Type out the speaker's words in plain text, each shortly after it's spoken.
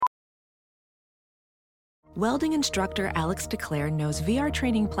Welding instructor Alex DeClaire knows VR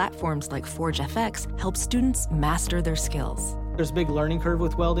training platforms like Forge FX help students master their skills. There's a big learning curve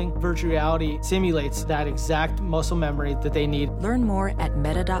with welding. Virtual reality simulates that exact muscle memory that they need. Learn more at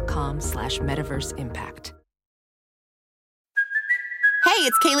meta.com/metaverseimpact. Hey,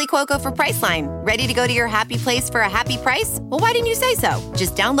 it's Kaylee Cuoco for Priceline. Ready to go to your happy place for a happy price? Well, why didn't you say so?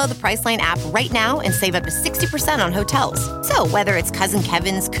 Just download the Priceline app right now and save up to 60% on hotels. So whether it's Cousin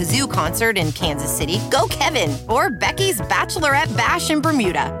Kevin's Kazoo Concert in Kansas City, go Kevin, or Becky's Bachelorette Bash in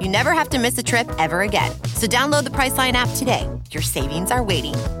Bermuda, you never have to miss a trip ever again. So download the Priceline app today. Your savings are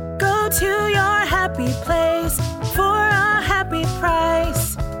waiting. Go to your happy place for a happy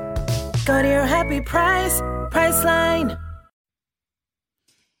price. Go to your happy price, Priceline.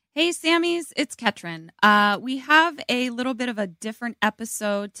 Hey, Sammys, it's Ketrin. We have a little bit of a different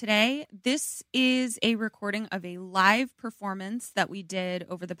episode today. This is a recording of a live performance that we did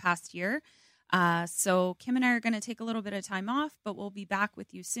over the past year. So Kim and I are going to take a little bit of time off, but we'll be back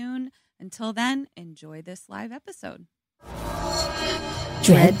with you soon. Until then, enjoy this live episode.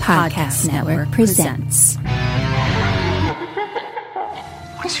 Dread Podcast Network presents.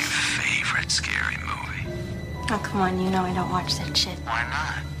 What's your favorite scary movie? Oh, come on, you know I don't watch that shit. Why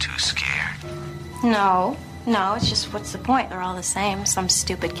not? Too scared? No, it's just what's the point? They're all the same. Some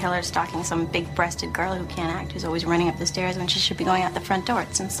stupid killer stalking some big-breasted girl who can't act, who's always running up the stairs when she should be going out the front door.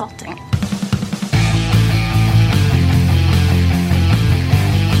 It's insulting.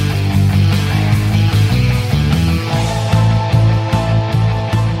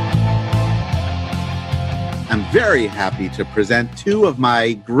 I'm very happy to present two of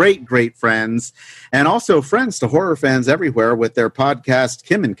my great friends and also friends to horror fans everywhere with their podcast,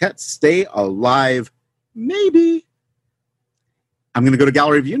 Kim and Ket Stay Alive, Maybe. I'm going to go to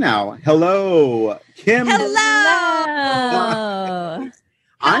gallery view now. Hello, Kim. Hello.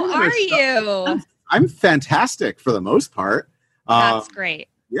 How are you? I'm fantastic for the most part. That's great.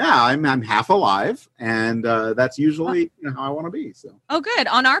 Yeah, I'm half alive, and that's usually how I want to be. So. Oh, good.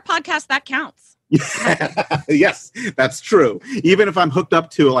 On our podcast, that counts. Yes, that's true. Even if I'm hooked up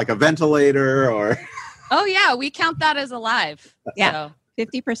to like a ventilator or. Oh yeah, we count that as alive. Yeah, so.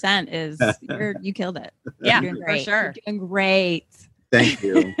 50% is you killed it. Yeah, you're doing great. For sure. You're doing great. Thank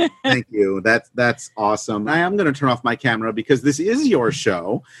you. Thank you. That's awesome. I am going to turn off my camera because this is your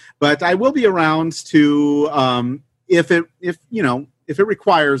show, but I will be around to if it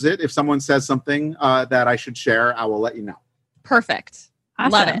requires it. If someone says something that I should share, I will let you know. Perfect.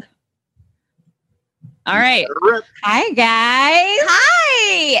 Awesome. Love it. All right. Hi, guys.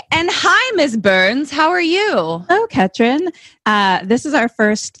 Hi. And hi, Ms. Burns. How are you? Hello, Ketrin. This is our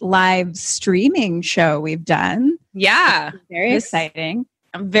first live streaming show we've done. Yeah. Very exciting.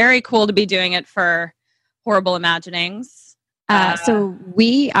 Very cool to be doing it for Horrible Imaginings. So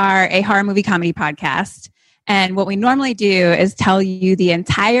we are a horror movie comedy podcast. And what we normally do is tell you the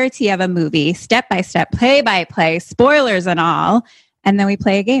entirety of a movie, step by step, play by play, spoilers and all. And then we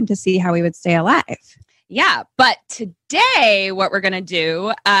play a game to see how we would stay alive. Yeah, but today what we're going to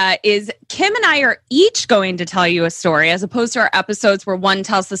do is Kim and I are each going to tell you a story as opposed to our episodes where one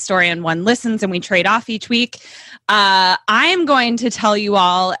tells the story and one listens and we trade off each week. I am going to tell you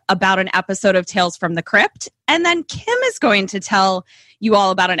all about an episode of Tales from the Crypt, and then Kim is going to tell you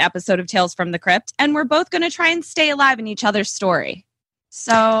all about an episode of Tales from the Crypt, and we're both going to try and stay alive in each other's story.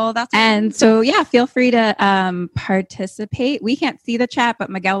 So that's feel free to participate. We can't see the chat, but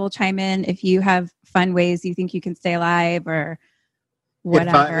Miguel will chime in if you have fun ways you think you can stay alive or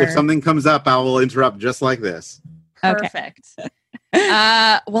whatever. If something comes up, I will interrupt just like this. Perfect. Okay.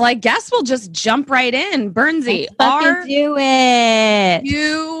 Well, I guess we'll just jump right in. Bernsey, are do it.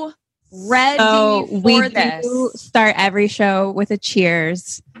 You ready for this? Do start every show with a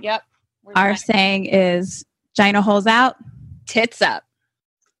cheers. Yep. Our saying is Gina holes out, tits up.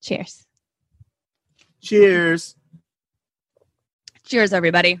 Cheers. Cheers. Cheers,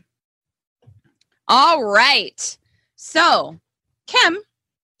 everybody. All right. So, Kim.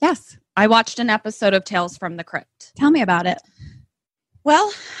 Yes. I watched an episode of Tales from the Crypt. Tell me about it.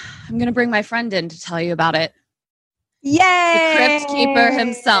 Well, I'm going to bring my friend in to tell you about it. Yay! The Crypt Keeper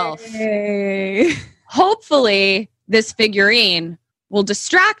himself. Yay. Hopefully, this figurine will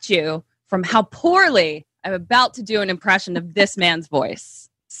distract you from how poorly I'm about to do an impression of this man's voice.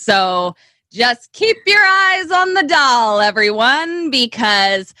 So just keep your eyes on the doll, everyone,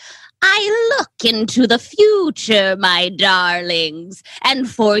 because I look into the future, my darlings, and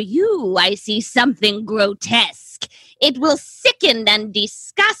for you, I see something grotesque. It will sicken and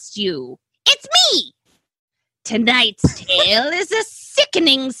disgust you. It's me! Tonight's tale is a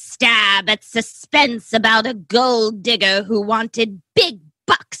sickening stab at suspense about a gold digger who wanted big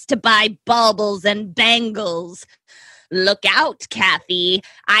bucks to buy baubles and bangles. Look out, Kathy.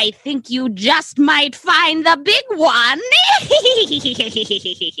 I think you just might find the big one.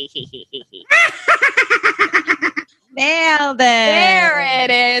 Nailed it. There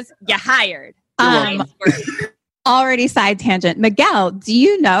it is. You hired. Already side tangent. Miguel, do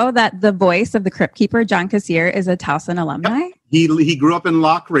you know that the voice of the Crypt Keeper, John Kassir, is a Towson alumni? He grew up in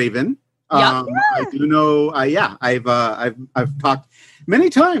Loch Raven. Yep. I do know. I've talked many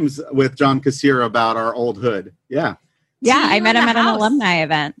times with John Kassir about our old hood. Yeah. Yeah, I met him at an alumni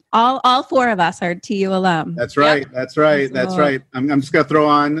event. All four of us are TU alum. That's right. Yep. That's right. That's right. I'm just gonna throw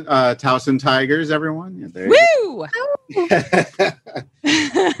on Towson Tigers, everyone. Yeah, there Woo!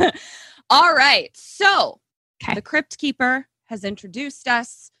 All right. So the Crypt Keeper has introduced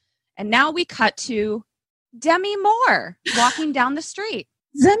us, and now we cut to Demi Moore walking down the street.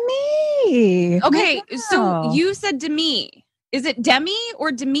 Demi. Okay, so you said Demi. Is it Demi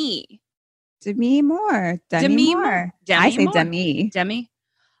or Demi? Demi Moore. Demi Moore. I say Demi. Demi.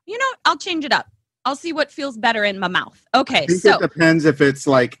 You know, I'll change it up. I'll see what feels better in my mouth. Okay, I think it depends if it's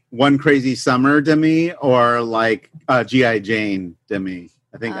like One Crazy Summer Demi or like G.I. Jane Demi.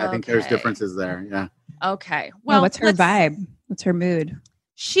 I think there's differences there. Yeah. Okay. Well, what's her vibe? What's her mood?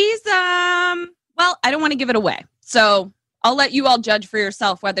 She's well, I don't want to give it away. So I'll let you all judge for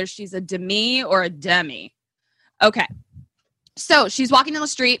yourself whether she's a Demi or a Demi. Okay. So she's walking down the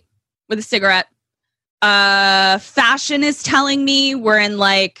street with a cigarette. Fashion is telling me we're in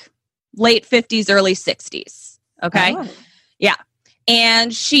like late 50s, early 60s. Okay. Oh. Yeah.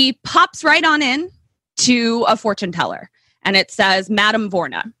 And she pops right on in to a fortune teller, and it says Madame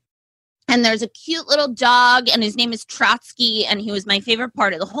Vorna. And there's a cute little dog, and his name is Trotsky, and he was my favorite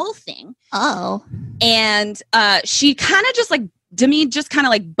part of the whole thing. Oh. And she kind of just like, Demi just kind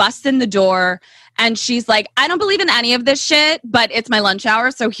of like busts in the door, and she's like, I don't believe in any of this shit, but it's my lunch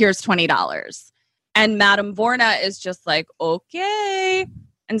hour, so here's $20. And Madame Vorna is just like, okay.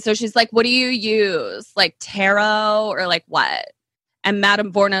 And so she's like, what do you use? Like tarot or like what? And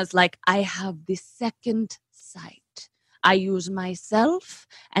Madame Vorna is like, I have the second sight. I use myself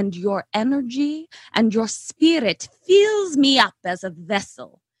and your energy and your spirit fills me up as a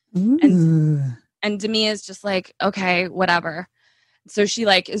vessel. And Demi is just like, okay, whatever. So she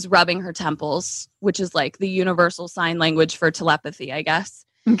like is rubbing her temples, which is like the universal sign language for telepathy, I guess.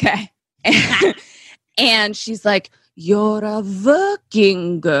 Okay. And she's like, you're a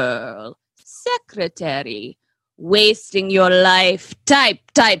working girl, secretary, wasting your life, type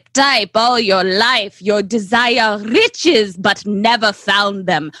all your life. You desire riches, but never found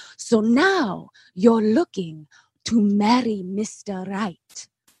them. So now you're looking to marry Mr. Right.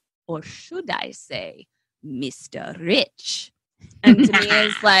 Or should I say, Mr. Rich? And to me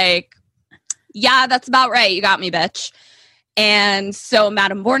is like, yeah, that's about right. You got me, bitch. And so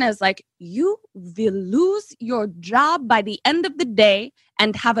Madame Vorna is like, you will lose your job by the end of the day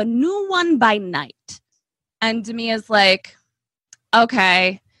and have a new one by night. And Demi is like,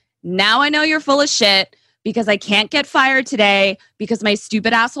 okay, now I know you're full of shit because I can't get fired today because my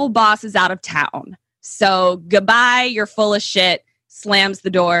stupid asshole boss is out of town. So goodbye, you're full of shit, slams the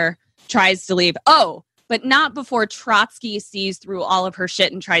door, tries to leave. Oh, but not before Trotsky sees through all of her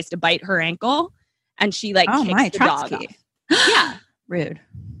shit and tries to bite her ankle. And she like kicks the dog off. Yeah. Rude.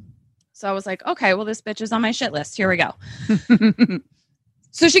 So I was like, okay, well, this bitch is on my shit list. Here we go.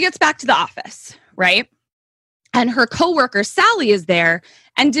 So she gets back to the office, right? And her coworker, Sally, is there.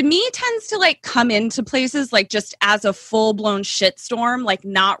 And Demi tends to like come into places like just as a full-blown shitstorm, like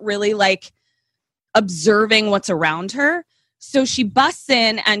not really like observing what's around her. So she busts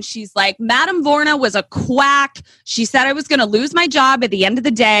in and she's like, Madame Vorna was a quack. She said I was going to lose my job at the end of the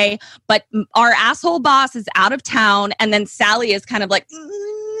day, but our asshole boss is out of town. And then Sally is kind of like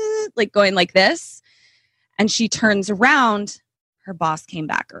going like this. And she turns around. Her boss came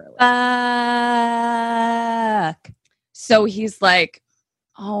back early. So he's like,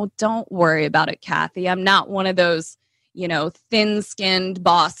 oh, don't worry about it, Kathy. I'm not one of those, thin-skinned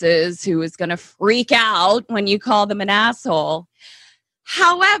bosses who is going to freak out when you call them an asshole.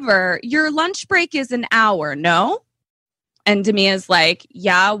 However, your lunch break is an hour, no? And Demi is like,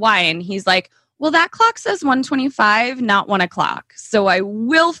 yeah, why? And he's like, well, that clock says 1:25, not 1 o'clock. So I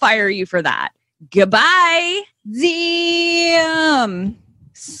will fire you for that. Goodbye. Damn.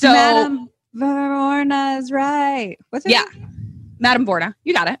 So Madame Vorna is right. What's it? Yeah. Madame Vorna.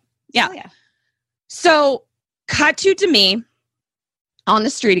 You got it. Yeah. Oh, yeah. So cut to Demi on the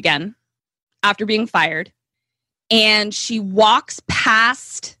street again after being fired. And she walks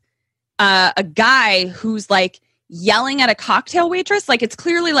past a guy who's like yelling at a cocktail waitress. Like it's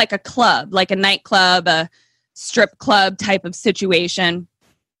clearly like a club, like a nightclub, a strip club type of situation.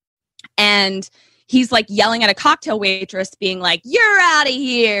 And he's like yelling at a cocktail waitress being like, you're out of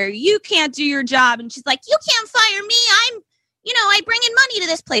here. You can't do your job. And she's like, you can't fire me. I bring in money to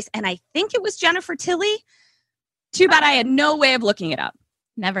this place. And I think it was Jennifer Tilly. Too bad I had no way of looking it up.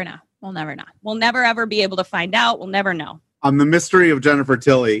 Never know. We'll never know. We'll never, ever be able to find out. We'll never know. On the mystery of Jennifer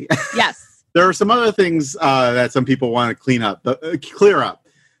Tilly. Yes. There are some other things that some people want to clear up.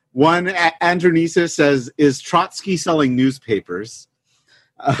 One, Andrew Nisa says, is Trotsky selling newspapers?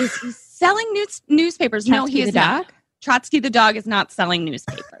 Is he selling newspapers? Trotsky No, he is the dog? not. Trotsky the dog is not selling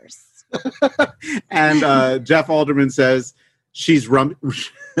newspapers. And Jeff Alderman says, she's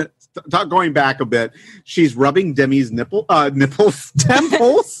going back a bit. She's rubbing Demi's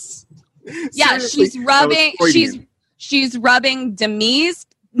temples. Yeah, she's rubbing Demi's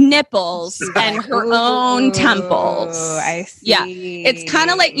nipples and her own temples. I see. Yeah, it's kind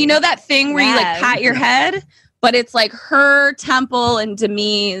of like, that thing where you like pat your head, but it's like her temple and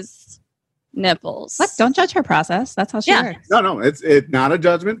Demi's nipples. What? Don't judge her process. That's how she works. No, it's not a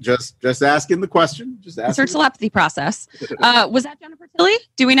judgment. Just asking the question. Just asking. It's her telepathy process. Was that Jennifer Tilly?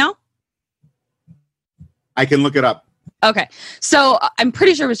 Do we know? I can look it up. Okay, so I'm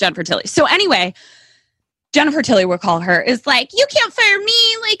pretty sure it was Jennifer Tilly. So anyway, Jennifer Tilly, we'll call her, is like, you can't fire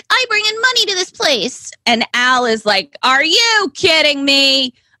me. Like, I bring in money to this place. And Al is like, are you kidding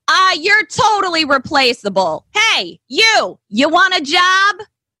me? You're totally replaceable. Hey, you want a job?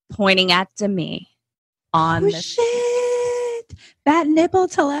 Pointing at Demi on the shit. That nipple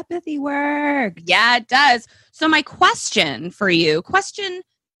telepathy worked. Yeah, it does. So my question for you, question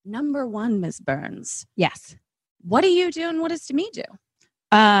number 1, Ms. Burns. Yes. What do you do and what does Demi do?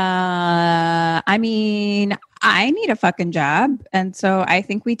 I mean, I need a fucking job. And so I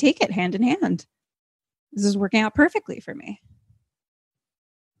think we take it hand in hand. This is working out perfectly for me.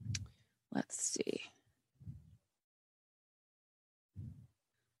 Let's see.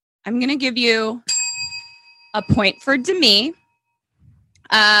 I'm going to give you a point for Demi.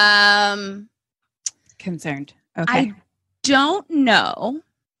 Concerned. Okay. I don't know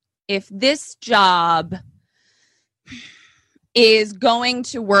if this job is going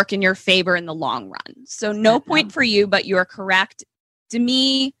to work in your favor in the long run. So no point for you, but you're correct.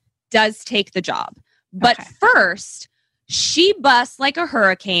 Demi does take the job. But first, she busts like a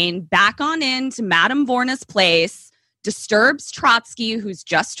hurricane back on into Madame Vorna's place, disturbs Trotsky, who's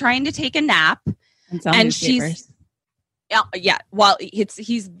just trying to take a nap. And she's well,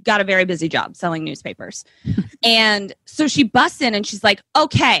 he's got a very busy job selling newspapers. And so she busts in and she's like,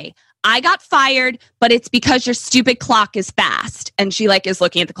 okay, I got fired, but it's because your stupid clock is fast. And she like is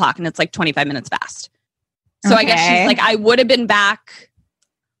looking at the clock and it's like 25 minutes fast. So I guess she's like, I would have been back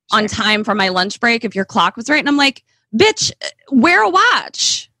on time for my lunch break if your clock was right. And I'm like, bitch, wear a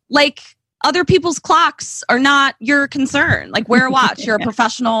watch. Like, other people's clocks are not your concern. Like, wear a watch. You're a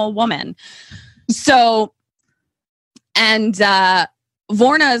professional woman. So, and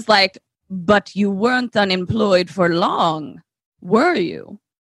Vorna is like, but you weren't unemployed for long, were you?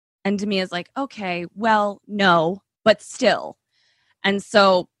 And Demi is like, okay, well, no, but still. And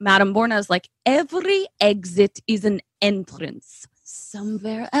so Madame Vorna is like, every exit is an entrance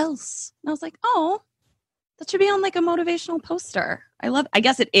somewhere else. And I was like, oh, that should be on like a motivational poster. I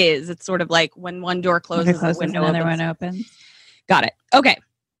guess it is. It's sort of like when one door closes, the window another one opens. Got it. Okay.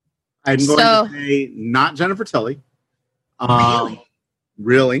 I'm going to say not Jennifer Tilly.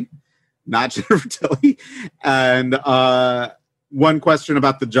 Really? Not Jennifer Tilly. And one question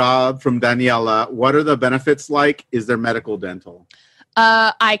about the job from Daniela. What are the benefits like? Is there medical dental?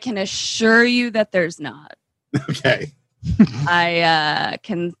 I can assure you that there's not. Okay. I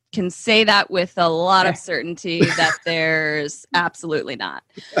can say that with a lot of certainty that there's absolutely not.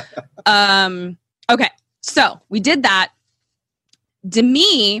 Okay, so we did that.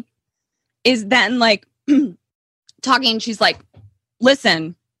 Demi is then like talking. She's like,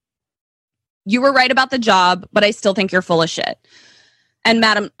 listen, you were right about the job, but I still think you're full of shit. And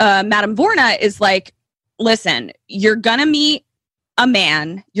Madame Vorna is like, listen, you're going to meet a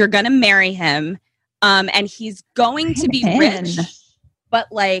man. You're going to marry him. And he's going to be rich,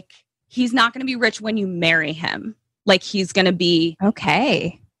 but like, he's not going to be rich when you marry him. Like, he's going to be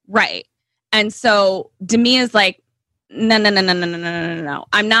okay. Right. And so Demi is like, no.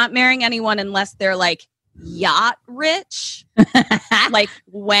 I'm not marrying anyone unless they're like yacht rich, like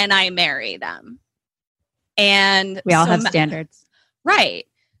when I marry them. And we all have standards. Right.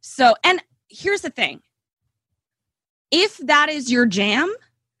 So, and here's the thing. If that is your jam,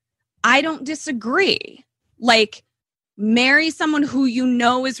 I don't disagree. Like, marry someone who you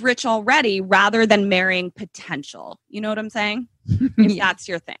know is rich already rather than marrying potential. You know what I'm saying? If that's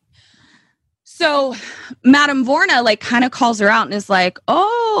your thing. So Madame Vorna like kind of calls her out and is like,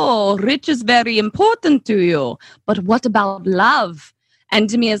 oh, Rich is very important to you. But what about love? And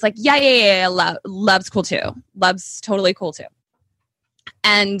Demi is like, yeah. Love's cool too. Love's totally cool too.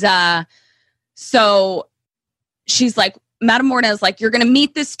 And so she's like, Madame Vorna is like, you're going to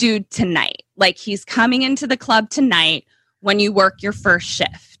meet this dude tonight. Like, he's coming into the club tonight when you work your first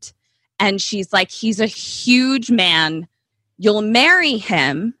shift. And she's like, he's a huge man. You'll marry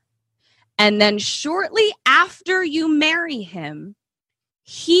him. And then shortly after you marry him,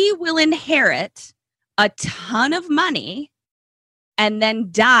 he will inherit a ton of money and then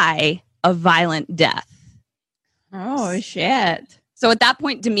die a violent death. Oh, shit. So at that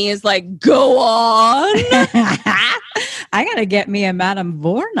point, Demi is like, go on. I got to get me a Madame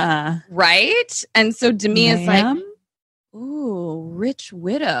Vorna. Right? And so Demi is like, ooh, rich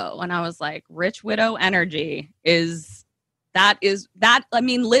widow. And I was like, rich widow energy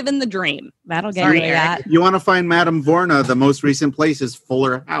living the dream. That'll get you that. If you want to find Madame Vorna, the most recent place is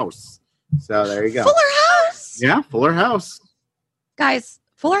Fuller House. So there you go. Fuller House? Yeah, Fuller House. Guys,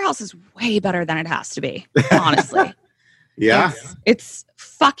 Fuller House is way better than it has to be, honestly. Yeah. It's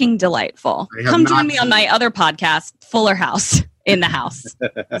fucking delightful. Come join me on my other podcast, Fuller House in the House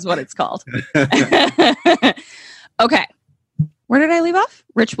is what it's called. Okay. Where did I leave off?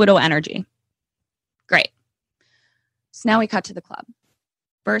 Rich widow energy. Great. So now we cut to the club.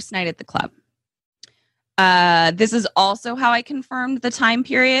 First night at the club. This is also how I confirmed the time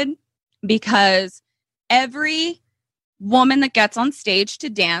period, because every woman that gets on stage to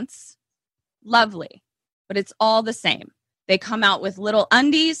dance, lovely, but it's all the same. They come out with little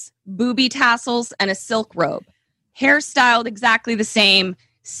undies, booby tassels, and a silk robe. Hairstyled exactly the same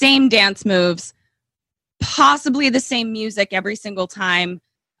dance moves, possibly the same music every single time.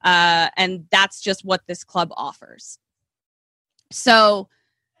 And that's just what this club offers. So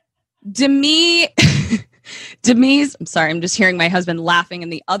Demi's, I'm sorry, I'm just hearing my husband laughing in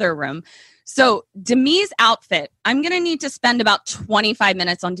the other room. So Demi's outfit, I'm going to need to spend about 25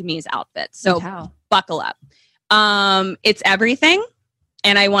 minutes on Demi's outfit. So buckle up. It's everything.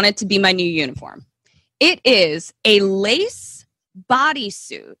 And I want it to be my new uniform. It is a lace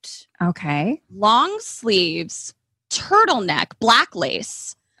bodysuit. Okay. Long sleeves, turtleneck, black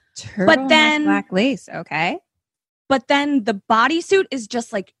lace. Black lace. Okay. But then the bodysuit is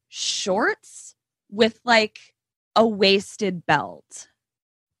just like shorts with like a waisted belt.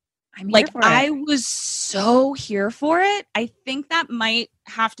 I was so here for it. I think that might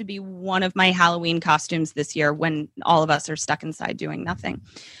have to be one of my Halloween costumes this year when all of us are stuck inside doing nothing.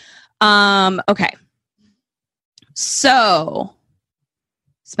 Okay. So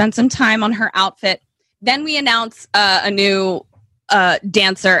spent some time on her outfit. Then we announce a new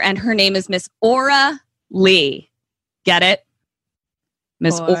dancer, and her name is Miss Aura Lee. Get it?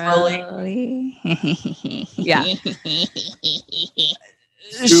 Miss Aura Lee. Yeah.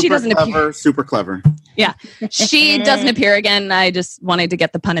 She doesn't appear. Super clever. Yeah. She doesn't appear again. I just wanted to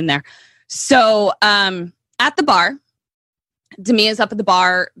get the pun in there. So at the bar, Demi is up at the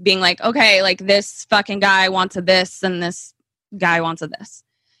bar being like, okay, like this fucking guy wants a this and this guy wants a this.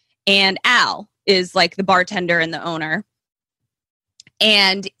 And Al is like the bartender and the owner.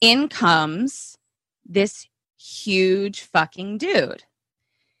 And in comes this huge fucking dude.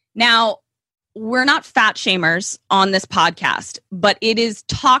 Now, we're not fat shamers on this podcast, but it is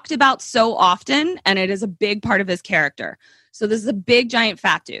talked about so often, and it is a big part of his character. So this is a big, giant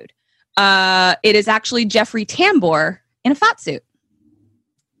fat dude. It is actually Jeffrey Tambor in a fat suit.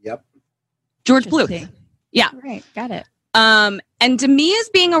 Yep. George Bluth. Yeah. Right. Got it. And Demi is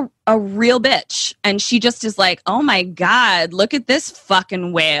being a real bitch. And she just is like, oh my God, look at this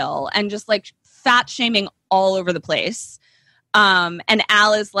fucking whale. And just like fat shaming all over the place. And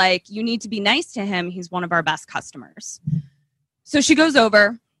Al is like, you need to be nice to him. He's one of our best customers. So she goes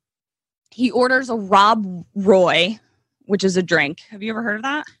over. He orders a Rob Roy, which is a drink. Have you ever heard of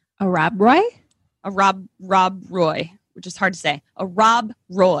that? A Rob Roy? A Rob Roy, which is hard to say. A Rob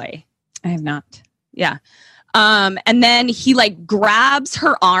Roy. I have not. Yeah. And then he like grabs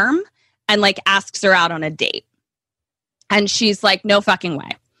her arm and like asks her out on a date. And she's like, no fucking way.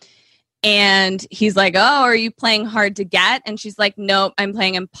 And he's like, oh, are you playing hard to get? And she's like, nope, I'm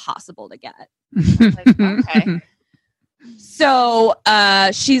playing impossible to get. Like, okay. So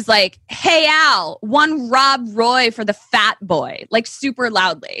she's like, hey, Al, one Rob Roy for the fat boy, like super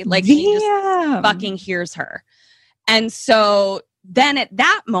loudly. Like he just fucking hears her. And so then at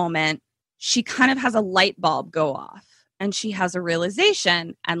that moment, she kind of has a light bulb go off and she has a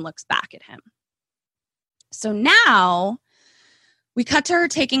realization and looks back at him. So now we cut to her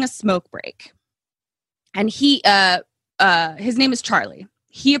taking a smoke break. And he, his name is Charlie.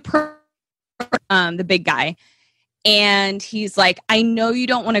 He approaches the big guy. And he's like, I know you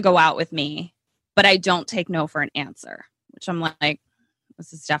don't want to go out with me, but I don't take no for an answer, which I'm like,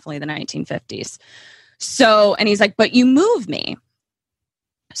 this is definitely the 1950s. So, and he's like, but you move me.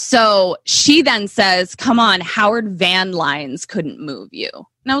 So she then says, come on, Howard Van Lines couldn't move you.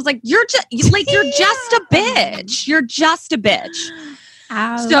 And I was like, you're just a bitch. You're just a bitch.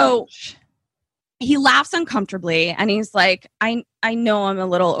 Ouch. So he laughs uncomfortably and he's like, I know I'm a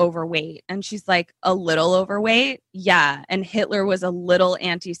little overweight. And she's like, a little overweight? Yeah. And Hitler was a little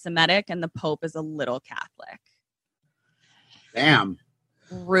anti-Semitic and the Pope is a little Catholic. Damn.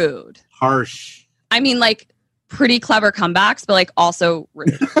 Rude. Harsh. I mean, like, pretty clever comebacks, but like also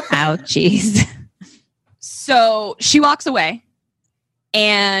rude. Ouchies. So she walks away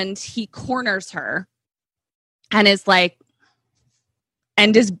and he corners her and is like,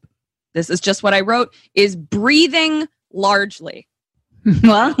 this is just what I wrote, is breathing largely.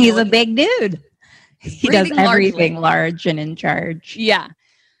 Well, he's a big dude. He does everything largely. Large and in charge. Yeah.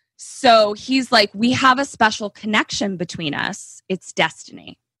 So he's like, we have a special connection between us. It's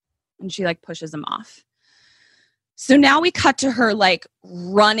destiny. And she like pushes him off. So now we cut to her like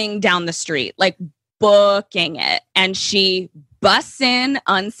running down the street, like booking it. And she busts in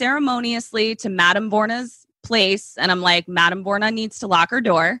unceremoniously to Madame Borna's place. And I'm like, Madame Borna needs to lock her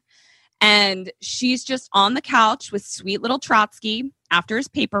door. And she's just on the couch with sweet little Trotsky after his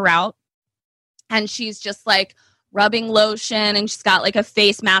paper route. And she's just like rubbing lotion and she's got like a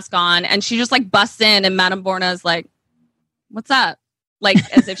face mask on. And she just like busts in and Madame Borna's like, what's up? Like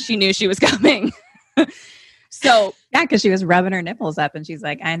as if she knew she was coming. So yeah, because she was rubbing her nipples up and she's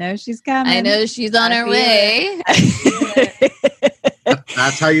like, I know she's coming. I know she's on her way.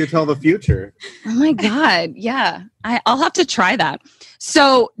 That's how you tell the future. Oh my God. Yeah. I'll have to try that.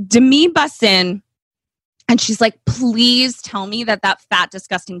 So Demi busts in and she's like, please tell me that fat,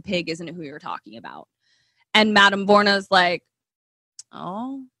 disgusting pig isn't who you're talking about. And Madame Borna's like,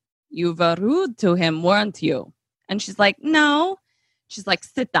 oh, you were rude to him, weren't you? And she's like, no. She's like,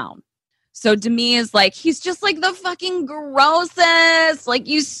 sit down. So Demi is like, he's just like the fucking grossest. Like,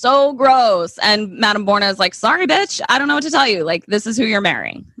 you so gross. And Madame Borna is like, sorry, bitch. I don't know what to tell you. Like, this is who you're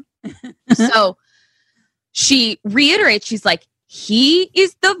marrying. So she reiterates, she's like, he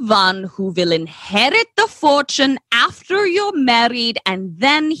is the one who will inherit the fortune after you're married, and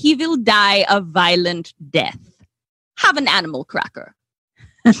then he will die a violent death. Have an animal cracker.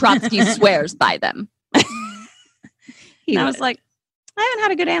 Trotsky swears by them. And I was like, I haven't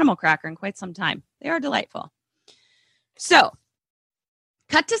had a good animal cracker in quite some time. They are delightful. So,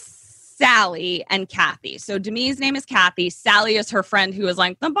 cut to Sally and Kathy. So, Demi's name is Kathy. Sally is her friend who is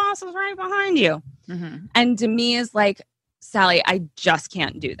like, the boss is right behind you. Mm-hmm. And Demi is like, Sally, I just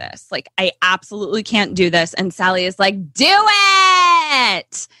can't do this. Like, I absolutely can't do this. And Sally is like, do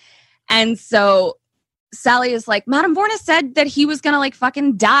it! And so Sally is like, Madame Borna said that he was going to like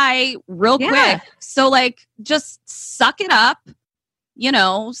fucking die real quick. So like, just suck it up, you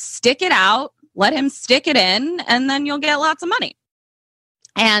know, stick it out, let him stick it in, and then you'll get lots of money.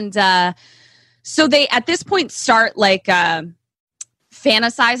 And so they, at this point, start like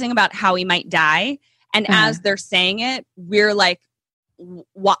fantasizing about how he might die. And as they're saying it, we're like,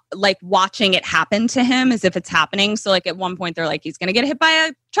 watching it happen to him as if it's happening. So like at one point they're like, he's going to get hit by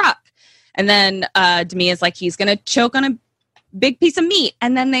a truck. And then Demi is like, he's going to choke on a big piece of meat.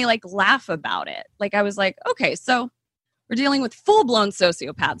 And then they like laugh about it. Like, I was like, okay, so we're dealing with full-blown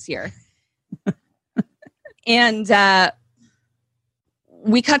sociopaths here. And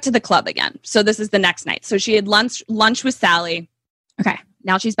we cut to the club again. So this is the next night. So she had lunch with Sally. Okay.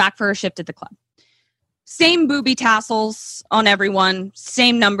 Now she's back for her shift at the club. Same booby tassels on everyone.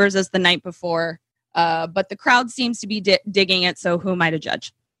 Same numbers as the night before. But the crowd seems to be digging it. So who am I to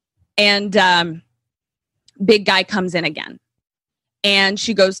judge? And big guy comes in again. And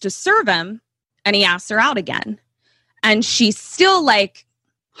she goes to serve him. And he asks her out again. And she's still like,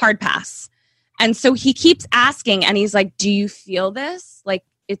 hard pass. And so he keeps asking. And he's like, do you feel this? Like,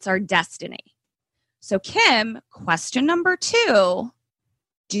 it's our destiny. So Kim, question number 2.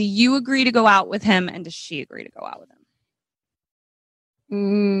 Do you agree to go out with him? And does she agree to go out with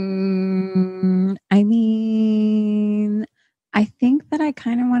him? I mean, I think that I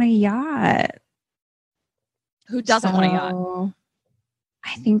kind of want a yacht. Who doesn't want a yacht?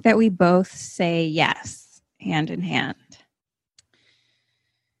 I think that we both say yes, hand in hand.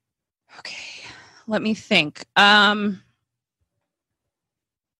 Okay, let me think.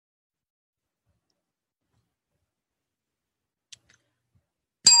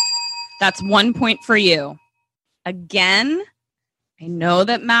 That's 1 point for you. Again, I know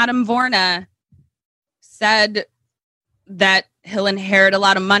that Madame Borna said that he'll inherit a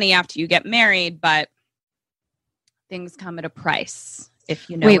lot of money after you get married, but things come at a price. If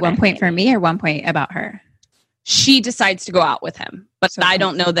you know. Wait, 1 point for me or 1 point about her? She decides to go out with him, but So I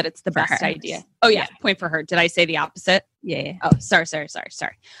don't know that it's the for best her. idea. Oh yeah, point for her. Did I say the opposite? Yeah. Oh, sorry.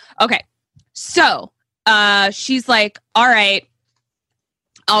 Okay. So she's like, all right,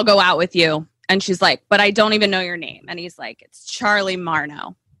 I'll go out with you. And she's like, but I don't even know your name. And he's like, it's Charlie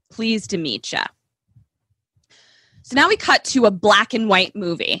Marno. Pleased to meet ya. So now we cut to a black and white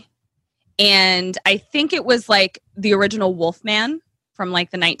movie. And I think it was like the original Wolfman from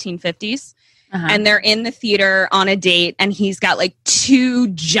like the 1950s. Uh-huh. And they're in the theater on a date. And he's got like 2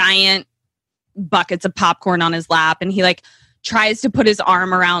 giant buckets of popcorn on his lap. And he like tries to put his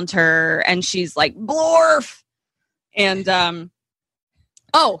arm around her. And she's like, blorf. And,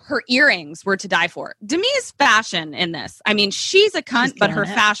 her earrings were to die for. Demi's fashion in this. I mean, she's a cunt, but her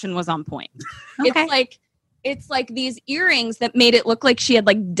fashion was on point. Okay. It's like these earrings that made it look like she had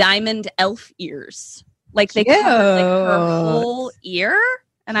like diamond elf ears. Like they covered like her whole ear.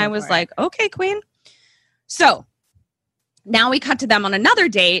 And I was like, okay, queen. So now we cut to them on another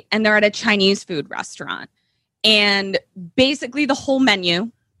date and they're at a Chinese food restaurant. And basically the whole menu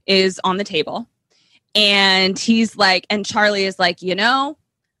is on the table. And he's like, and Charlie is like, you know,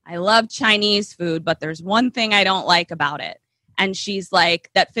 I love Chinese food, but there's one thing I don't like about it. And she's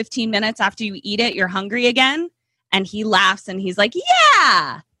like, that 15 minutes after you eat it, you're hungry again. And he laughs and he's like,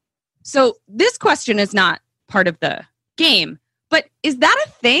 yeah. So this question is not part of the game, but is that a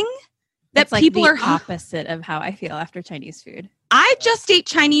thing that It's like people the are opposite of how I feel after Chinese food? I just ate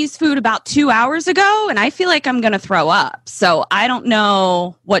Chinese food about 2 hours ago and I feel like I'm going to throw up. So I don't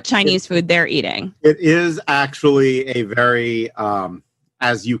know what Chinese food they're eating. It is actually a very,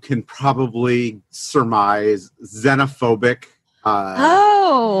 as you can probably surmise, xenophobic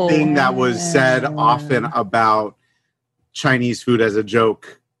thing that was said often about Chinese food as a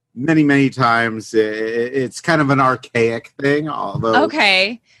joke many, many times. It's kind of an archaic thing, although.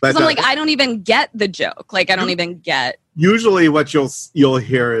 Okay. But I'm like, I don't even get the joke. Like, I don't even get. Usually what you'll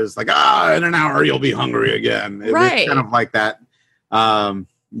hear is like, in an hour you'll be hungry again. Right. It's kind of like that.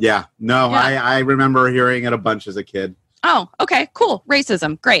 I remember hearing it a bunch as a kid. Oh, okay, cool.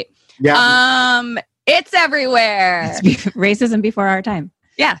 Racism. Great. Yeah. It's everywhere. It's racism before our time.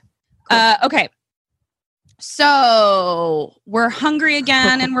 Yeah. Cool. Okay. So we're hungry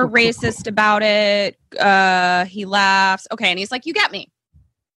again and we're racist about it. He laughs. Okay. And he's like, you get me.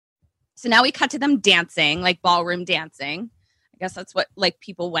 So now we cut to them dancing, like ballroom dancing. I guess that's what like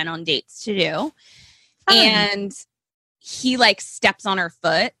people went on dates to do. And he like steps on her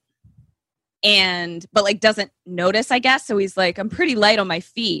foot but like doesn't notice, I guess. So he's like, I'm pretty light on my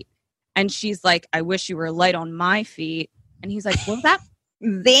feet. And she's like, I wish you were light on my feet. And he's like, what was that?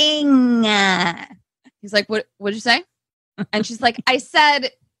 Zing. He's like, what'd you say? And she's like, I said,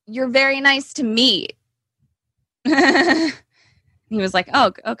 you're very nice to me. He was like,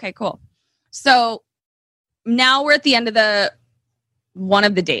 oh, okay, cool. So now we're at the end of one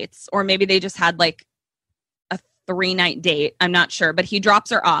of the dates, or maybe they just had like a 3-night date. I'm not sure, but he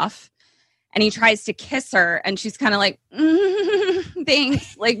drops her off and he tries to kiss her and she's kind of like,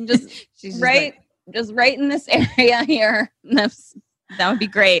 thanks. Like just right in this area here. That would be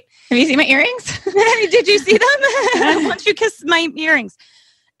great. Have you seen my earrings? Did you see them? Why don't you kiss my earrings?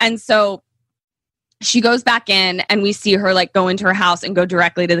 And so she goes back in and we see her like go into her house and go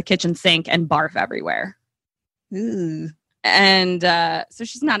directly to the kitchen sink and barf everywhere. Ooh. And so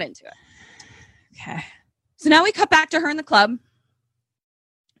she's not into it. Okay. So now we cut back to her in the club.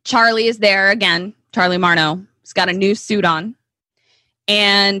 Charlie is there again. Charlie Marno. He's got a new suit on.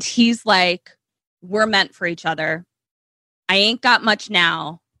 And he's like, we're meant for each other. I ain't got much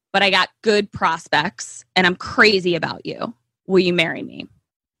now, but I got good prospects and I'm crazy about you. Will you marry me?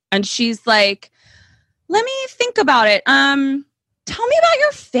 And she's like, let me think about it. Tell me about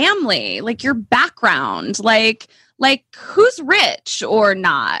your family, like your background, like who's rich or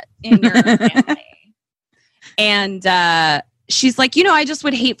not in your family. And she's like, I just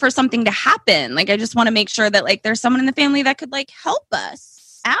would hate for something to happen. Like, I just want to make sure that like there's someone in the family that could like help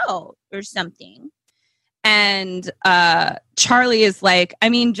us out or something. And Charlie is like, I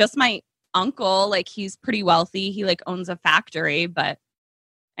mean, just my uncle, like he's pretty wealthy. He like owns a factory,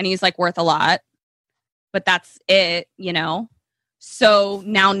 and he's like worth a lot, but that's it, So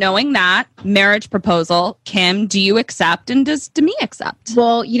now knowing that, marriage proposal, Kim, do you accept and does Demi accept?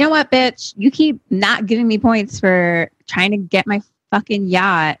 Well, you know what, bitch? You keep not giving me points for trying to get my fucking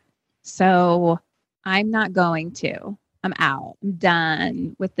yacht. So I'm not going to. I'm out. I'm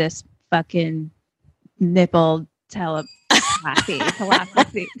done with this fucking nipple telepathy. What?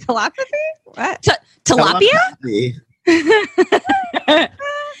 Tilapia?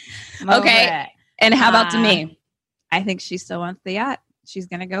 Okay. And how about Demi? I think she still wants the yacht. She's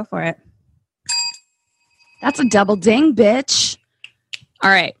going to go for it. That's a double ding, bitch. All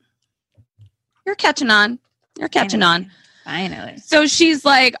right. You're catching on. You're catching on. Finally. So she's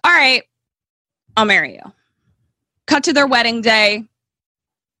like, all right, I'll marry you. Cut to their wedding day.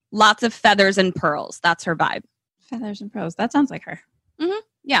 Lots of feathers and pearls. That's her vibe. Feathers and pearls. That sounds like her. Mm-hmm.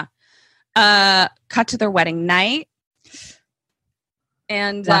 Yeah. Cut to their wedding night.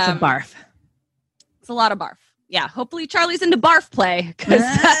 And lots of barf. It's a lot of barf. Yeah. Hopefully Charlie's into barf play because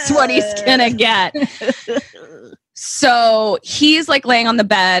that's what he's going to get. So he's like laying on the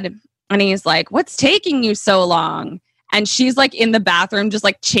bed and he's like, what's taking you so long? And she's like in the bathroom, just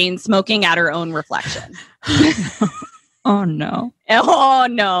like chain smoking at her own reflection. Oh no. Oh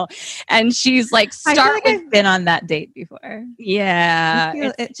no. And she's like, I feel like I've been on that date before.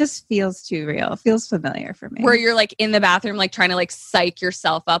 Yeah. It just feels too real. It feels familiar for me. Where you're like in the bathroom, like trying to like psych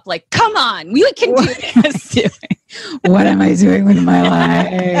yourself up. Like, come on, we can do this. What am I doing with my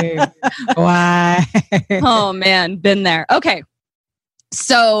life? Why? Oh man, been there. Okay.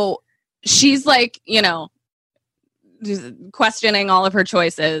 So she's like, you know, questioning all of her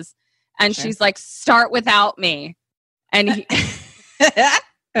choices. And she's like, start without me. And he,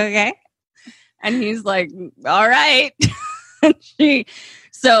 okay. And he's like, all right.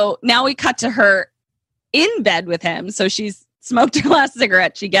 So now we cut to her in bed with him. So she's smoked her last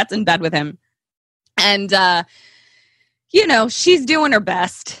cigarette. She gets in bed with him. And, you know, she's doing her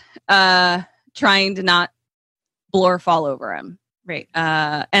best, trying to not blorf all over him. Right.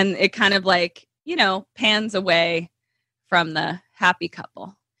 And it kind of like, you know, pans away from the happy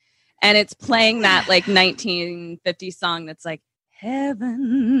couple. And it's playing that like 1950s song that's like,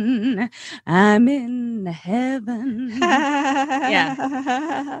 heaven, I'm in heaven.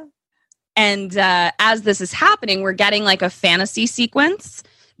 Yeah. And as this is happening, we're getting like a fantasy sequence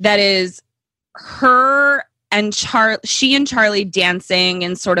that is her and she and Charlie dancing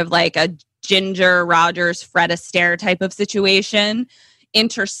in sort of like a Ginger Rogers, Fred Astaire type of situation,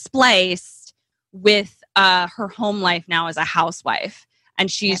 interspliced with her home life now as a housewife. And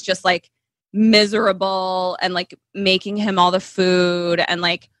she's just like miserable and like making him all the food and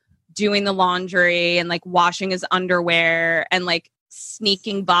like doing the laundry and like washing his underwear and like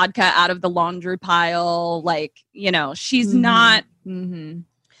sneaking vodka out of the laundry pile. Like, you know, she's not,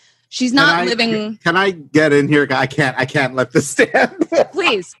 she's not living. Can I get in here? I can't let this stand.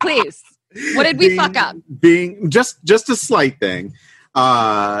 Please. What did we fuck up? Being just a slight thing.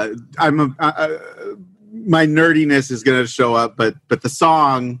 My nerdiness is going to show up, but the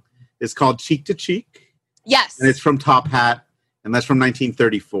song is called Cheek to Cheek. Yes. And it's from Top Hat, and that's from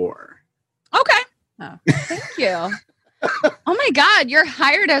 1934. Okay. Oh, thank you. Oh my God, you're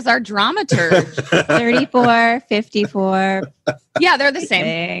hired as our dramaturg. 34, 54. Yeah, they're the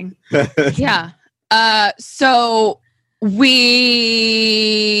same. Yeah. So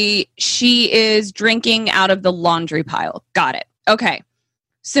she is drinking out of the laundry pile. Got it. Okay.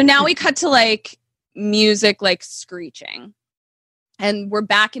 So now we cut to like music like screeching. And we're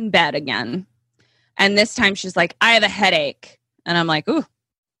back in bed again. And this time she's like, I have a headache. And I'm like, ooh,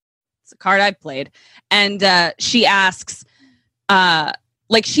 it's a card I've played. And she asks,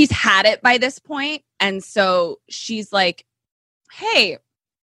 like she's had it by this point. And so she's like, hey,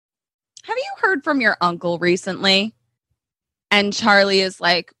 have you heard from your uncle recently? And Charlie is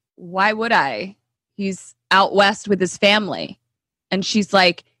like, why would I? He's out west with his family. And she's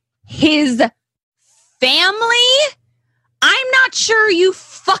like, his family? I'm not sure you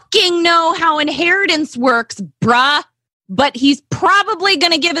fucking know how inheritance works, bruh, but he's probably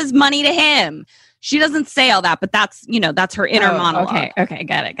going to give his money to him. She doesn't say all that, but that's, you know, that's her inner monologue. Okay.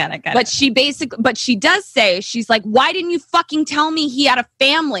 Got it. But she does say, she's like, why didn't you fucking tell me he had a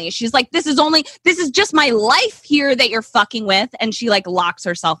family? She's like, this is just my life here that you're fucking with. And she like locks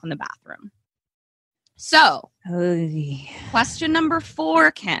herself in the bathroom. So, question number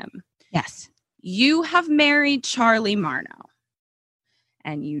 4, Kim. Yes. You have married Charlie Marno,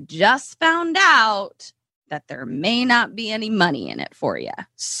 and you just found out that there may not be any money in it for you.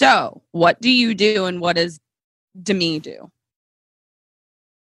 So, what do you do, and what does Demi do?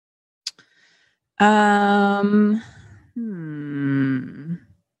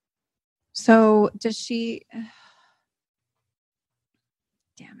 So, does she?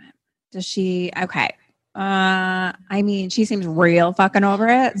 Damn it. Does she? Okay. I mean, she seems real fucking over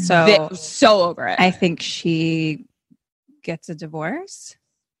it. So over it. I think she gets a divorce.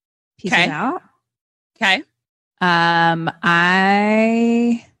 Pieces out. Okay. Well,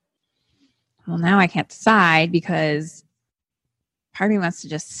 now I can't decide because part of me wants to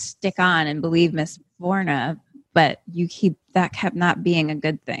just stick on and believe Miss Vorna but that kept not being a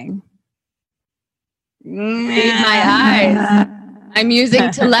good thing. Read my eyes. I'm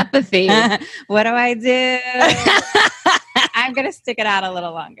using telepathy. What do I do? I'm going to stick it out a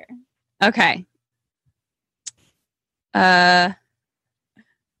little longer. Okay.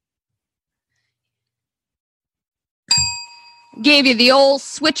 Gave you the old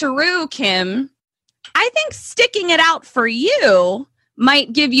switcheroo, Kim. I think sticking it out for you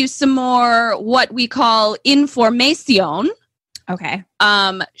might give you some more what we call information. Okay.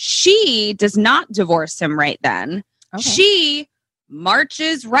 She does not divorce him right then. Okay. She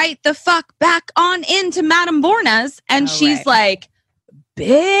marches right the fuck back on into Madame Borna's, and she's like,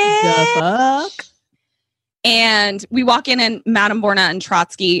 bitch. The fuck? And we walk in, and Madame Borna and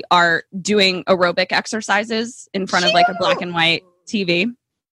Trotsky are doing aerobic exercises in front of like a black and white TV.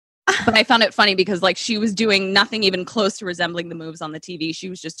 But I found it funny because like she was doing nothing even close to resembling the moves on the TV. She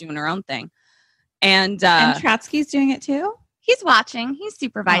was just doing her own thing. And Trotsky's doing it too? He's watching. He's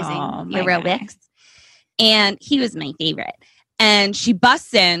supervising the aerobics. And he was my favorite. And she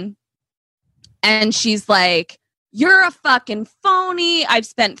busts in and she's like, you're a fucking phony. I've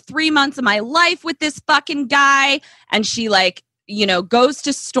spent 3 months of my life with this fucking guy. And she like, goes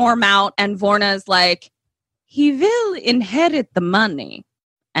to storm out, and Vorna's like, he will inherit the money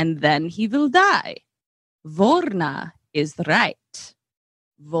and then he will die. Vorna is right.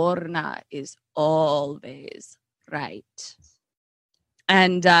 Vorna is always right.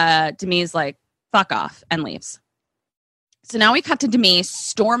 And Demi's like, fuck off, and leaves. So now we cut to Demi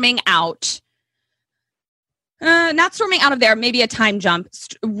storming out. Not storming out of there, maybe a time jump,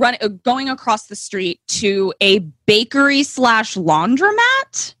 going across the street to a bakery /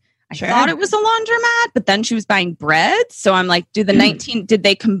 laundromat. I thought it was a laundromat, but then she was buying bread. So I'm like, did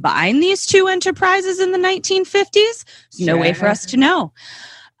they combine these two enterprises in the 1950s? There's no way for us to know.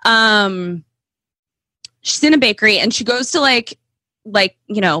 She's in a bakery and she goes to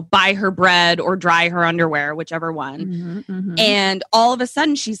buy her bread or dry her underwear, whichever one. And all of a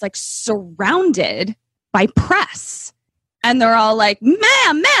sudden she's like surrounded by press, and they're all like, ma'am,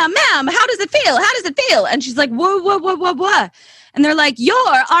 how does it feel? How does it feel? And she's like, whoa. And they're like, you're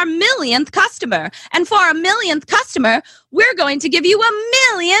our millionth customer. And for our millionth customer, we're going to give you $1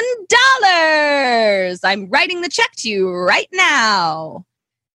 million. I'm writing the check to you right now.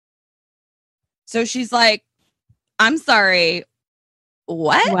 So she's like, I'm sorry.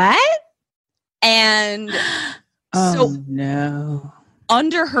 What? And no.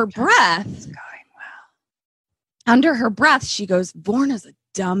 Under her breath, she goes, Vorna's a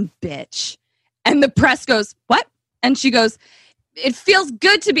dumb bitch. And the press goes, what? And she goes, it feels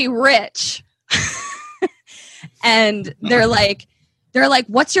good to be rich. And they're like,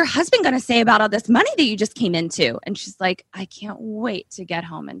 what's your husband going to say about all this money that you just came into? And she's like, I can't wait to get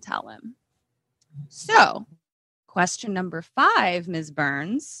home and tell him. So, question number 5, Ms.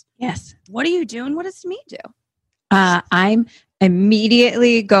 Burns. Yes. What do you do and what does Demi do? I'm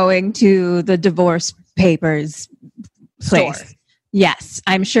immediately going to the divorce papers place. Store. Yes.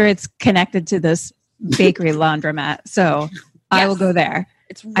 I'm sure it's connected to this bakery laundromat. So I will go there.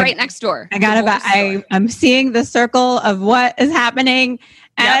 It's right next door. I'm seeing the circle of what is happening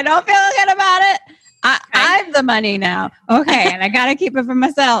and I don't feel good about it. I have the money now. Okay. And I got to keep it for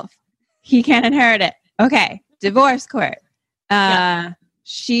myself. He can't inherit it. Okay. Divorce court.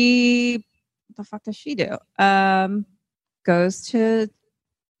 She, what the fuck does she do? Goes to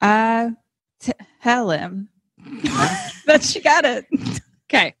tell him that she got it.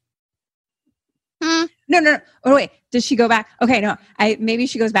 Okay. No. Oh, wait. Does she go back? Okay, no. Maybe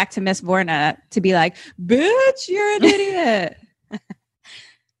she goes back to Miss Vorna to be like, bitch, you're an idiot.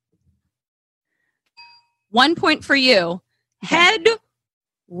 1 point for you. Head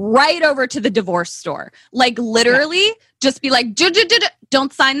right over to the divorce store. Like literally just be like,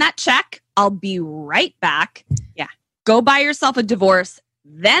 don't sign that check. I'll be right back. Yeah. Go buy yourself a divorce,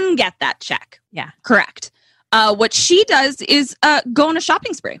 then get that check. Yeah. Correct. What she does is go on a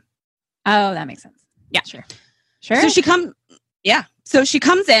shopping spree. Oh, that makes sense. Yeah. Sure. So she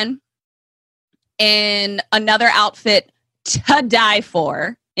comes in another outfit to die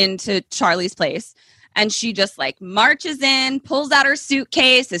for into Charlie's place. And she just like marches in, pulls out her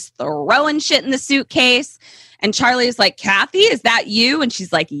suitcase, is throwing shit in the suitcase. And Charlie's like, Kathy, is that you? And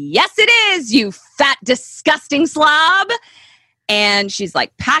she's like, yes, it is, you fat, disgusting slob. And she's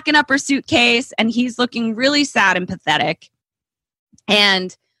like packing up her suitcase and he's looking really sad and pathetic.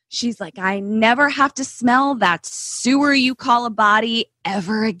 And she's like, I never have to smell that sewer you call a body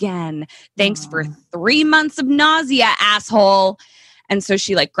ever again. Thanks for 3 months of nausea, asshole. And so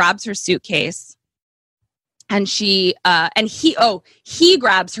she like grabs her suitcase. And he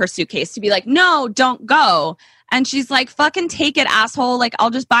grabs her suitcase to be like, no, don't go. And she's like, fucking take it, asshole. Like, I'll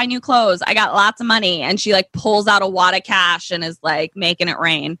just buy new clothes. I got lots of money. And she like pulls out a wad of cash and is like making it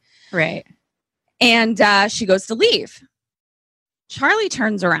rain. Right. And she goes to leave. Charlie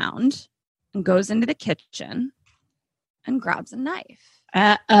turns around and goes into the kitchen and grabs a knife.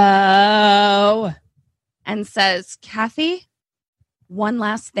 Uh-oh. And says, Kathy, one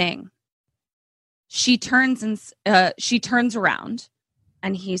last thing. She turns around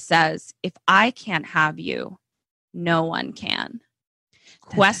and he says, if I can't have you, no one can.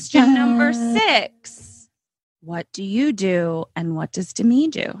 Question number 6. What do you do and what does Demi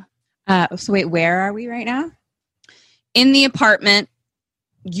do? So wait, where are we right now? In the apartment.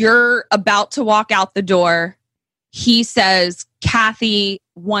 You're about to walk out the door. He says, Kathy,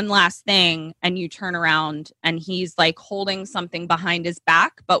 one last thing. And you turn around and he's like holding something behind his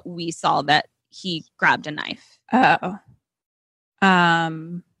back, but we saw that he grabbed a knife. Oh.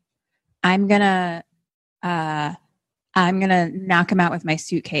 I'm gonna knock him out with my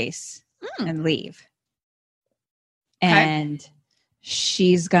suitcase and leave. Okay. And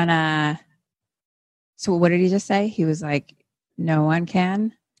she's gonna. So what did he just say? He was like, "No one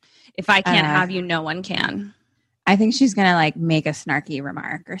can." If I can't have you, no one can. I think she's gonna like make a snarky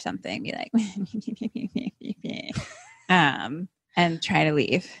remark or something. Be like, and try to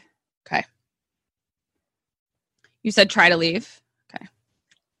leave. Okay. You said try to leave. Okay.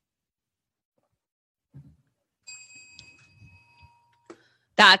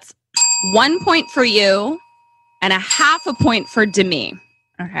 That's 1 point for you and a half a point for Demi.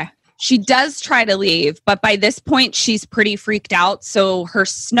 Okay. She does try to leave, but by this point, she's pretty freaked out. So her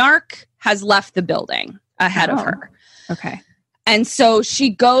snark has left the building ahead of her. Okay. And so she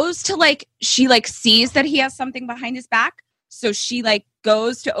goes to she sees that he has something behind his back. So she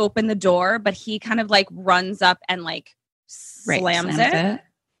goes to open the door, but he kind of runs up and slams it.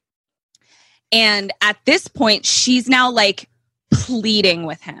 And at this point, she's now pleading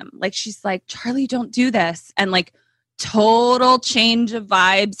with him. She's like, Charlie, don't do this. And total change of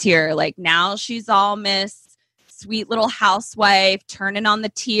vibes here. Now she's all Miss Sweet Little Housewife, turning on the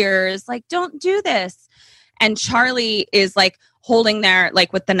tears. Don't do this. And Charlie is holding there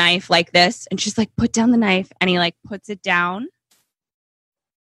with the knife like this. And she's like, put down the knife. And he puts it down.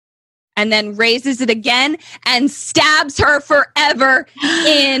 And then raises it again and stabs her forever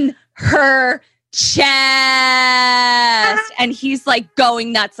in her chest. And he's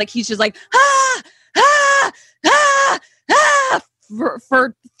going nuts. He's just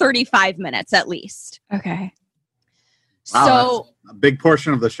for 35 minutes at least. Okay. Wow, So that's a big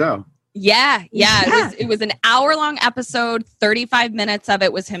portion of the show. Yeah. It was an hour-long episode. 35 minutes of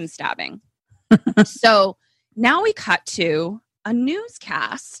it was him stabbing. So now we cut to a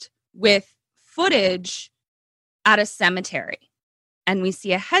newscast with footage at a cemetery. And we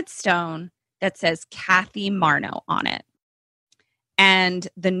see a headstone that says Kathy Marno on it. And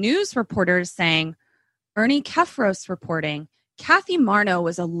the news reporter is saying, Ernie Kefros reporting, Kathy Marno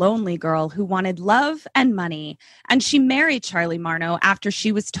was a lonely girl who wanted love and money, and she married Charlie Marno after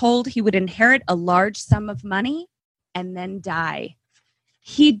she was told he would inherit a large sum of money and then die.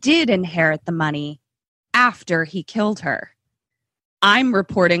 He did inherit the money after he killed her. I'm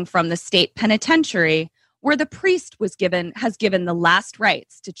reporting from the state penitentiary where the priest has given the last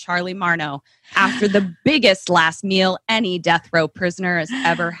rites to Charlie Marno after the biggest last meal any death row prisoner has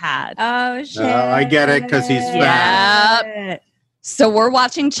ever had. Oh, shit. I get it because he's fat. Yep. So we're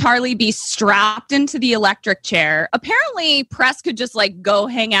watching Charlie be strapped into the electric chair. Apparently, press could just go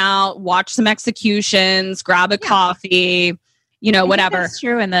hang out, watch some executions, grab a coffee, whatever. That's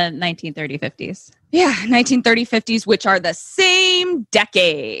true in the 1930s, 50s. Yeah, 1930s, 50s, which are the same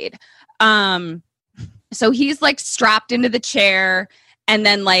decade. So he's strapped into the chair, and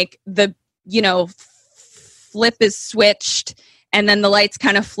then the flip is switched, and then the lights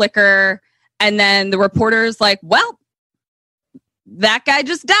kind of flicker, and then the reporter's like, well, that guy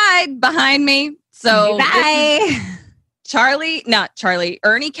just died behind me. So bye.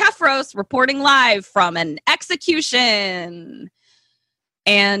 Ernie Kefros reporting live from an execution.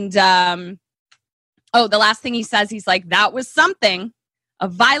 And the last thing he says, he's like, that was something, a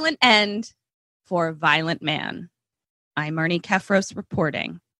violent end for a violent man. I'm Ernie Kefros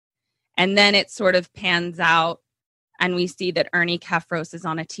reporting. And then it sort of pans out and we see that Ernie Kefros is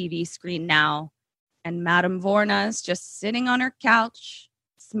on a TV screen now. And Madame Vorna is just sitting on her couch,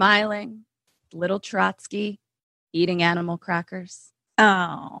 smiling, little Trotsky, eating animal crackers.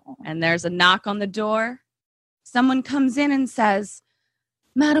 Oh. And there's a knock on the door. Someone comes in and says,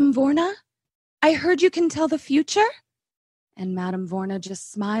 Madame Vorna, I heard you can tell the future. And Madame Vorna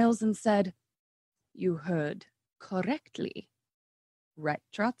just smiles and said, you heard correctly. Right,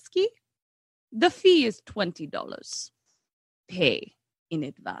 Trotsky? The fee is $20. Pay in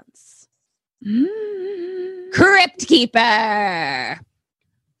advance. Crypt Keeper.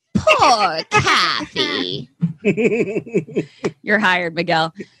 Poor Kathy. You're hired,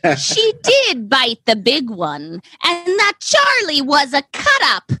 Miguel. She did bite the big one, and that Charlie was a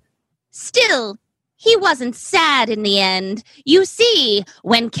cut-up. Still, he wasn't sad in the end. You see,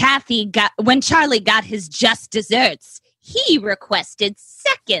 when Charlie got his just desserts, he requested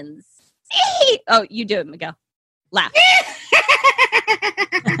seconds. Oh, you do it, Miguel. Laugh.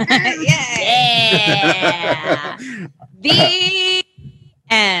 Yeah. The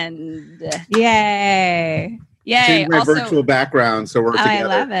end. Yay. Yay. Change my Also, virtual background so we're together. I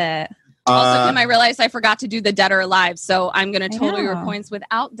love it. also, Kim, I realized I forgot to do the Dead or Alive, so I'm going to total your know. points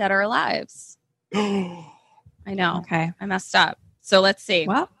without Dead or Alives. I know. Okay. I messed up. So let's see.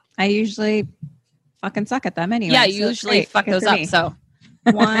 Well, I usually fucking suck at them anyway. Yeah, so you it's usually great. fuck Good those for up. me. So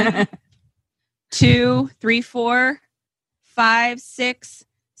 1, 2, 3, 4, 5, 6,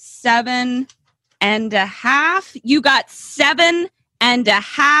 7.5. You got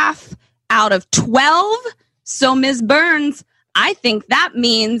 7.5 out of 12. So, Ms. Burns, I think that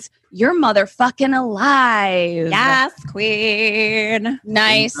means you're motherfucking alive. Yes, queen.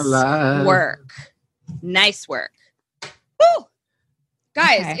 Nice Alive. work. Nice work. Woo!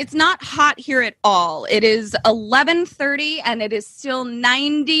 Guys, Okay. it's not hot here at all. It is 11:30 and it is still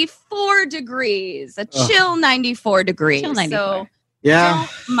 94 degrees. A chill 94 degrees. Chill 94. So Yeah.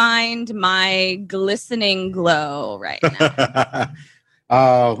 don't mind my glistening glow right now.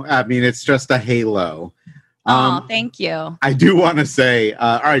 Oh, I mean, it's just a halo. Oh, thank you. I do want to say,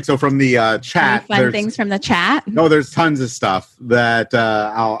 all right, so from the chat, Any fun things from the chat? No, there's tons of stuff that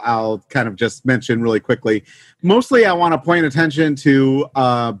I'll kind of just mention really quickly. Mostly, I want to point attention to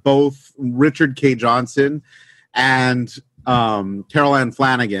both Richard K. Johnson and Carol Ann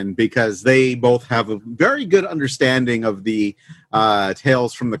Flanagan, because they both have a very good understanding of the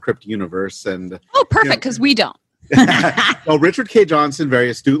Tales from the Crypt universe. And Oh, perfect, because we don't. well, Richard K. Johnson very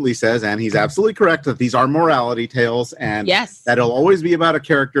astutely says, and he's absolutely correct, that these are morality tales, and Yes. that it'll always be about a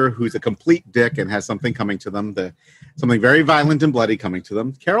character who's a complete dick and has something coming to them, something very violent and bloody coming to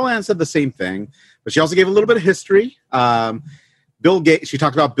them. Carol Ann said the same thing, but she also gave a little bit of history. She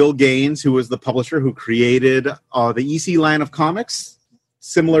talked about Bill Gaines, who was the publisher who created the EC line of comics,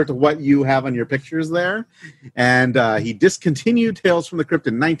 similar to what you have on your pictures there. And he discontinued Tales from the Crypt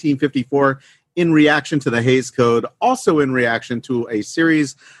in 1954 in reaction to the Hays Code, also in reaction to a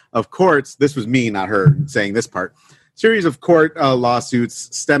series of courts. This was me, not her, saying this part. Series of court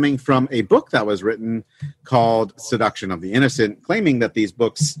lawsuits stemming from a book that was written called Seduction of the Innocent, claiming that these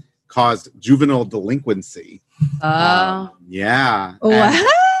books caused juvenile delinquency. Yeah. What? And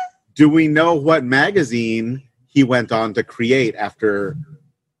do we know what magazine he went on to create after?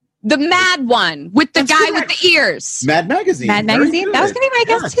 The Mad one with the That's guy correct. with the ears. Mad Magazine. Mad Very Magazine? good. That was going to be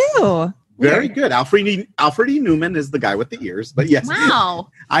my guess too. Very good. Alfred E. Newman is the guy with the ears, but yes. Wow.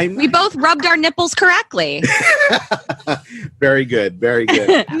 I'm We both rubbed our nipples correctly. very good. Very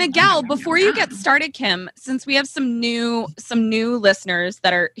good. Miguel, before you get started, Kim, since we have some new listeners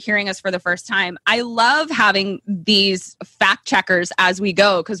that are hearing us for the first time, I love having these fact checkers as we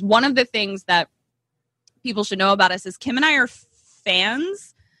go, because one of the things that people should know about us is Kim and I are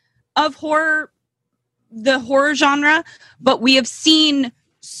fans of the horror genre, but we have seen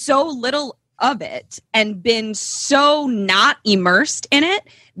so little of it and been so not immersed in it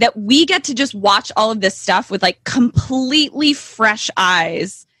that we get to just watch all of this stuff with like completely fresh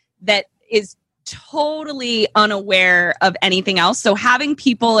eyes that is totally unaware of anything else. So having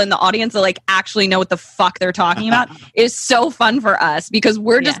people in the audience that like actually know what the fuck they're talking about is so fun for us, because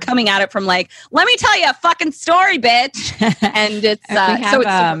we're just coming at it from like, let me tell you a fucking story, bitch. And it's We have, so it's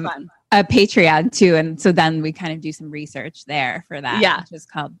super fun. a Patreon too, and so then we kind of do some research there for that. Yeah. Which is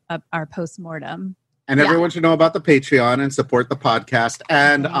called our postmortem. And everyone should know about the Patreon and support the podcast.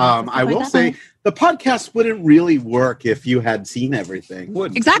 And I will say the podcast wouldn't really work if you had seen everything.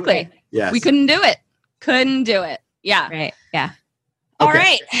 Wouldn't. Exactly. Yes. We couldn't do it. Couldn't do it. Yeah. Right. Yeah. All Okay.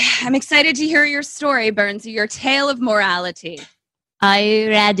 right. I'm excited to hear your story, Burns, your tale of morality. Are you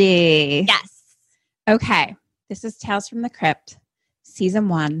ready? Yes. Okay. This is Tales from the Crypt, Season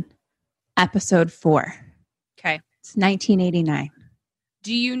 1, Episode 4. Okay. It's 1989.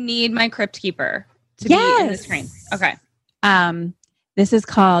 Do you need my crypt keeper to be in the screen? Okay. This is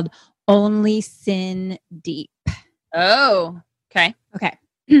called Only Sin Deep. Oh, okay. Okay.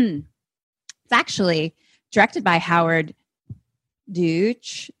 It's actually directed by Howard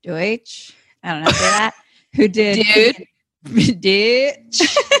Deutsch. I don't know how to say that. Who did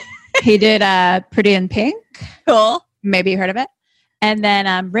Deutsch. He did Pretty in Pink. Cool. Maybe you heard of it. And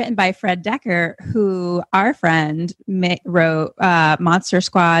then written by Fred Decker, who our friend wrote Monster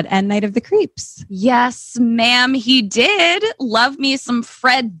Squad and Night of the Creeps. Yes, ma'am, he did. Love me some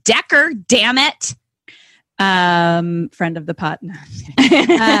Fred Decker, damn it. Friend of the pot. No,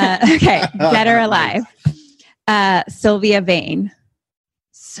 okay, Dead or Alive. Sylvia Vane.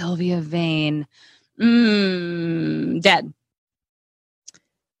 Sylvia Vane. Dead.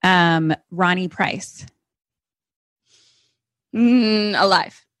 Ronnie Price.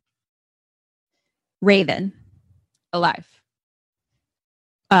 Alive. Raven. Alive.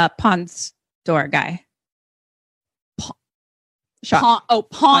 Pawn store guy.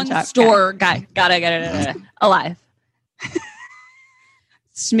 Pawn store guy. Got it. Alive.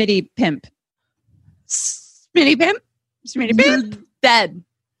 Smitty Pimp. Smitty Pimp. Dead.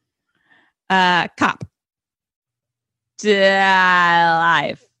 Cop.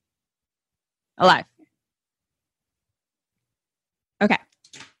 Alive. Okay.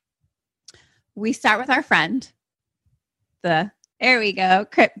 We start with our friend. There we go,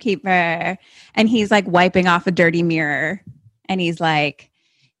 Crypt Keeper. And he's like wiping off a dirty mirror. And he's like,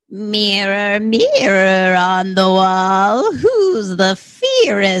 mirror, mirror on the wall, who's the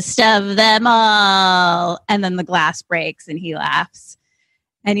fairest of them all? And then the glass breaks and he laughs.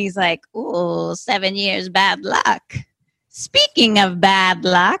 And he's like, ooh, 7 years bad luck. Speaking of bad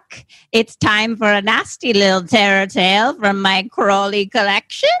luck, it's time for a nasty little terror tale from my Crawley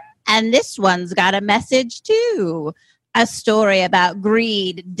collection. And this one's got a message too. A story about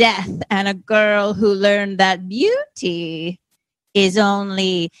greed, death, and a girl who learned that beauty is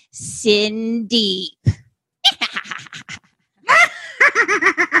only sin deep.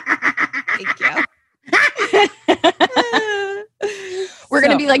 Thank you. We're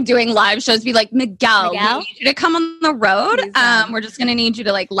going to be like doing live shows, be like, Miguel, we need you to come on the road. We're just going to need you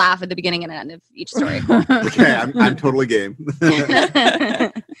to like laugh at the beginning and end of each story. Okay, I'm totally game.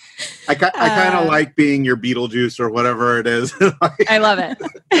 I kind of like being your Beetlejuice or whatever it is. I love it.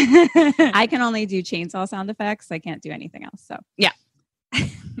 I can only do chainsaw sound effects. I can't do anything else. So yeah.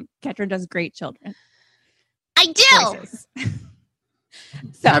 Ketra does great children. I do.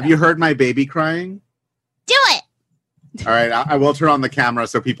 So, have you heard my baby crying? Do it. All right, I will turn on the camera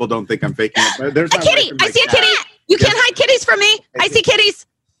so people don't think I'm faking it. But there's a kitty. I see a kitty. You can't hide kitties from me. I see kitties.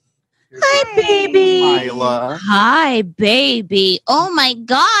 Hi, baby. Mila. Hi, baby. Oh my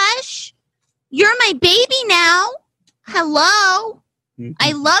gosh. You're my baby now. Hello. Mm-hmm.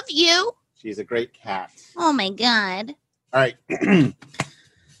 I love you. She's a great cat. Oh my God. All right.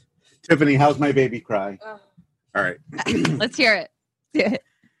 Tiffany, how's my baby cry? All right. Let's hear it. Yeah.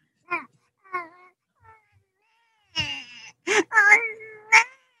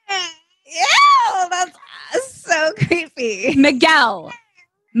 Ew, that's so creepy. Miguel,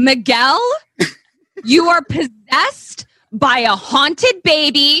 you are possessed by a haunted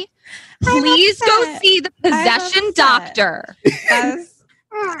baby. Please go see the possession doctor.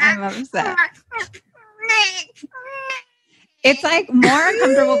 I'm upset. It's like more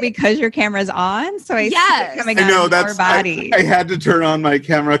uncomfortable because your camera's on, so I see it coming out of your body. I had to turn on my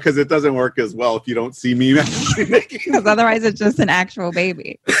camera because it doesn't work as well if you don't see me. Because otherwise it's just an actual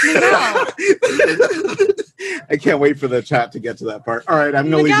baby. I can't wait for the chat to get to that part. All right, I'm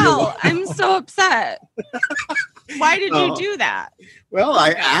going to leave you alone. I'm so upset. Why did you do that? Well,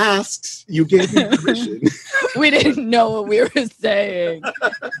 I asked. You gave me permission. We didn't know what we were saying.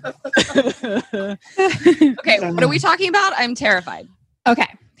 Okay, what are we talking about? I'm terrified. Okay,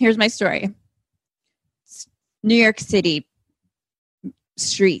 here's my story. New York City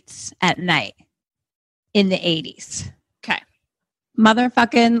streets at night in the 80s. Okay.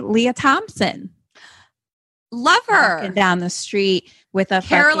 Motherfucking Leah Thompson. Love her. Walking down the street with a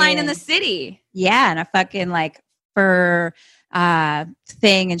Caroline in the City. Yeah, and a fucking like fur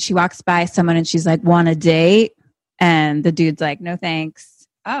thing, and she walks by someone and she's like, want a date? And the dude's like, no thanks.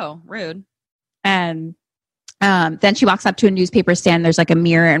 Oh, rude. And then she walks up to a newspaper stand. There's like a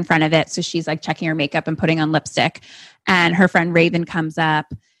mirror in front of it. So she's like checking her makeup and putting on lipstick. And her friend Raven comes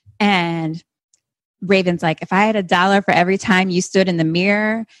up and Raven's like, if I had $1 for every time you stood in the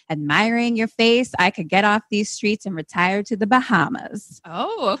mirror admiring your face, I could get off these streets and retire to the Bahamas.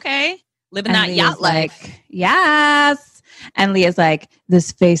 Oh, okay. Living that yacht life. Like, yes. And Leah's like,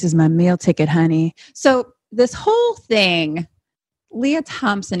 this face is my meal ticket, honey. So this whole thing, Leah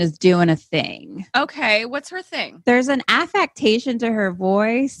Thompson is doing a thing. Okay. What's her thing? There's an affectation to her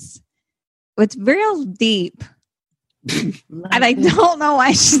voice. It's real deep. And I don't know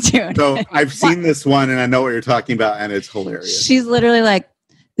why she's doing So it. I've seen this one and I know what you're talking about and it's hilarious. She's literally like,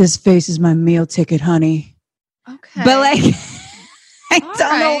 this face is my meal ticket, honey. Okay. But like, I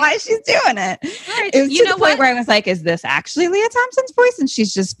don't know why she's doing it. Right. It was You to know the point what? where I was like, is this actually Leah Thompson's voice? And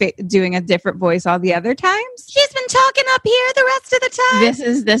she's just doing a different voice all the other times. She's been talking up here the rest of the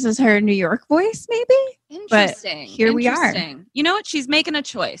time. This is her New York voice, maybe? Interesting. here we are. Interesting. You know what? She's making a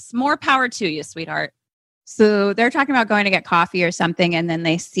choice. More power to you, sweetheart. So they're talking about going to get coffee or something, and then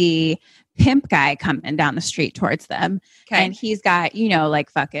they see pimp guy coming down the street towards them. Okay. And he's got, you know, like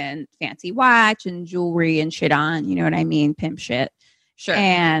fucking fancy watch and jewelry and shit on. You know what I mean? Pimp shit. Sure.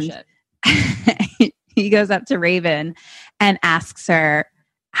 And he goes up to Raven and asks her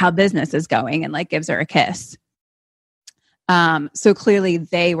how business is going and like gives her a kiss. So clearly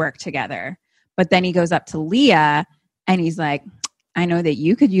they work together. But then he goes up to Leah and he's like, I know that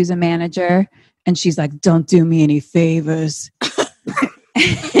you could use a manager. And she's like, don't do me any favors.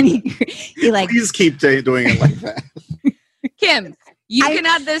 And he like, please keep doing it like that. Kim, you can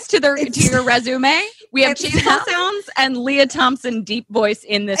add this to your resume. We have chainsaw sounds and Leah Thompson deep voice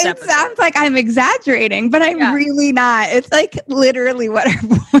in this episode. It sounds like I'm exaggerating, but I'm really not. It's like literally what her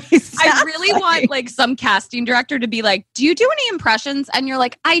voice sounds I really want like some casting director to be like, do you do any impressions? And you're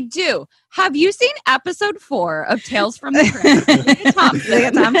like, I do. Have you seen episode 4 of Tales from the Crypt? Leah Thompson.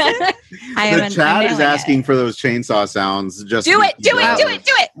 Leah Thompson? The chat is asking for those chainsaw sounds. Just do it.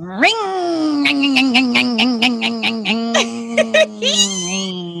 Ring.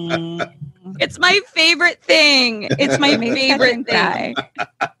 It's my favorite thing. It's my favorite thing.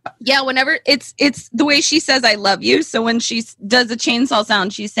 Yeah, whenever it's the way she says I love you. So when she does a chainsaw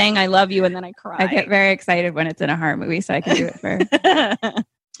sound, she's saying I love you and then I cry. I get very excited when it's in a horror movie, so I can do it for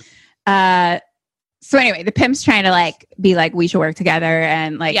her. So anyway, the pimp's trying to like be like, we should work together.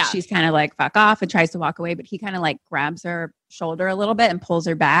 And like, she's kind of like, fuck off, and tries to walk away. But he kind of like grabs her shoulder a little bit and pulls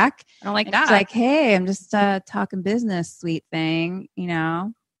her back. I don't like and that. It's like, hey, I'm just talking business, sweet thing, you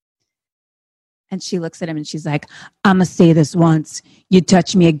know? And she looks at him and she's like, I'm going to say this once. You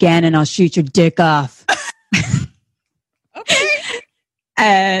touch me again and I'll shoot your dick off. Okay.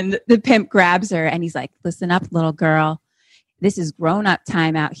 And the pimp grabs her and he's like, listen up, little girl. This is grown-up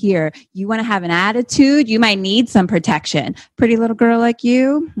time out here. You want to have an attitude? You might need some protection. Pretty little girl like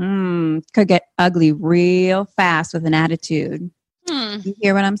you could get ugly real fast with an attitude. You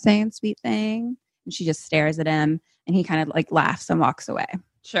hear what I'm saying, sweet thing? And she just stares at him and he kind of like laughs and walks away.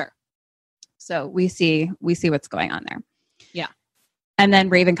 Sure. So we see what's going on there. Yeah. And then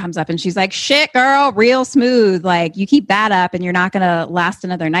Raven comes up and she's like, shit, girl, real smooth. Like, you keep that up and you're not going to last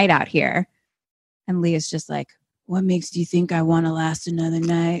another night out here. And Leah's just like, what makes you think I want to last another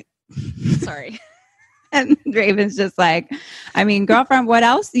night? Sorry. And Raven's just like, I mean, girlfriend, what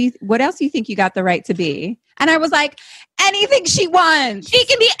else do you think you got the right to be? And I was like, anything she wants. She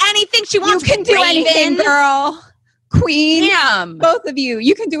can be anything she wants. You can do anything, girl. Queen. Damn. Both of you.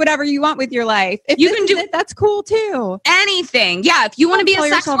 You can do whatever you want with your life. If you can do it, that's cool too. Anything. Yeah. If you want to be a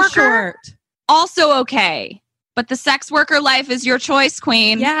sex worker, also okay. But the sex worker life is your choice,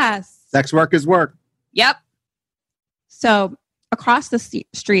 queen. Yes. Sex work is work. Yep. So across the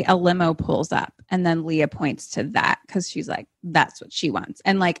street, a limo pulls up and then Leah points to that because she's like, that's what she wants.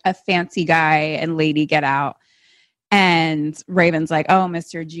 And like a fancy guy and lady get out. And Raven's like, oh,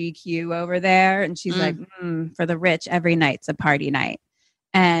 Mr. GQ over there. And she's like, for the rich, every night's a party night.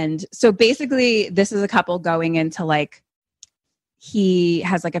 And so basically this is a couple going into like, he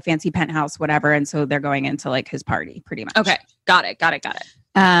has like a fancy penthouse, whatever. And so they're going into like his party pretty much. Okay. Got it.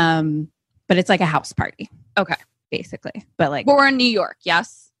 But it's like a house party. Okay. Basically. But like, we're in New York.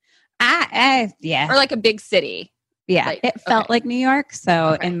 Yes. Yeah. Or like a big city. Yeah. Like, it felt like New York.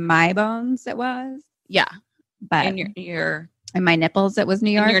 So in my bones, it was. Yeah. But in your in my nipples, it was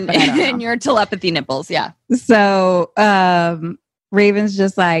New York. In your telepathy nipples. Yeah. So Raven's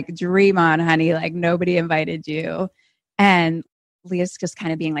just like, dream on, honey. Like, nobody invited you. And Leah's just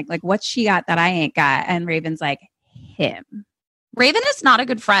kind of being like, what's she got that I ain't got? And Raven's like, him. Raven is not a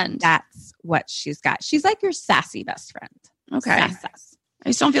good friend. That's what she's got. She's like your sassy best friend. Okay. Sass. I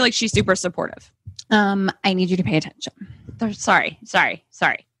just don't feel like she's super supportive. I need you to pay attention. Sorry.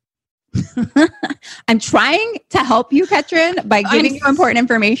 I'm trying to help you, Ketrin, by giving you important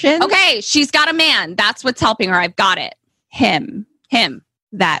information. Okay, she's got a man. That's what's helping her. I've got it. Him.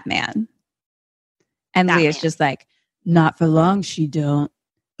 That man. And That Leah's man. just like, not for long, she don't.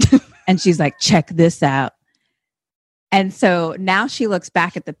 And she's like, check this out. And so now she looks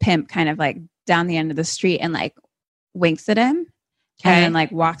back at the pimp kind of like down the end of the street and like winks at him. Okay. And then like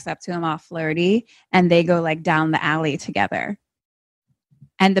walks up to him all flirty. And they go like down the alley together.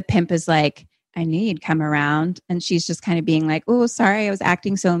 And the pimp is like, I knew you'd come around. And she's just kind of being like, oh, sorry, I was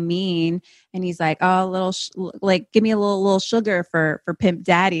acting so mean. And he's like, oh, like, give me a little sugar for Pimp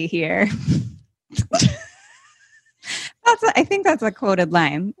Daddy here. I think that's a quoted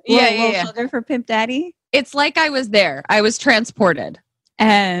line. Yeah. Sugar for Pimp Daddy. It's like I was there. I was transported.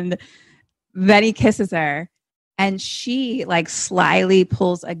 And then he kisses her, and she like slyly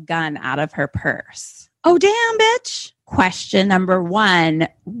pulls a gun out of her purse. Oh, damn, bitch. Question number 1,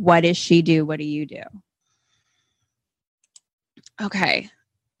 what does she do? What do you do? Okay.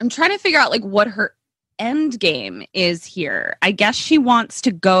 I'm trying to figure out like what her end game is here. I guess she wants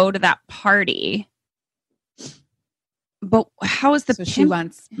to go to that party. But how is the So she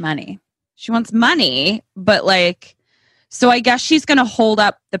wants money. She wants money, but like, so I guess she's going to hold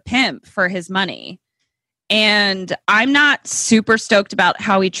up the pimp for his money. And I'm not super stoked about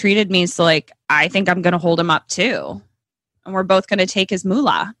how he treated me. So like, I think I'm going to hold him up too. And we're both going to take his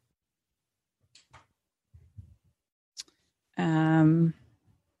moolah.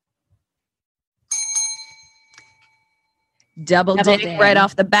 Double dick right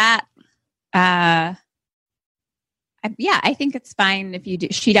off the bat. Yeah, I think it's fine if you do.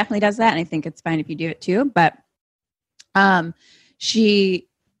 She definitely does that, and I think it's fine if you do it too. But so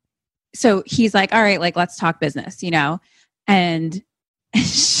he's like, all right, like let's talk business, you know. And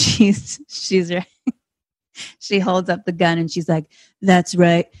she's she holds up the gun and she's like, that's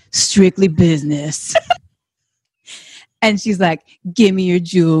right, strictly business. And she's like, give me your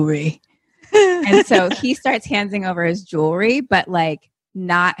jewelry. And so he starts handing over his jewelry, but like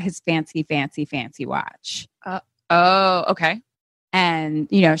not his fancy watch. Oh, okay. And,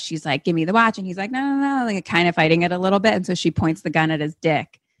 you know, she's like, give me the watch. And he's like, no, like kind of fighting it a little bit. And so she points the gun at his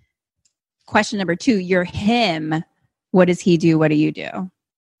dick. Question number 2, you're him. What does he do? What do you do?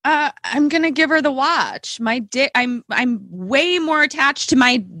 I'm going to give her the watch. My dick, I'm way more attached to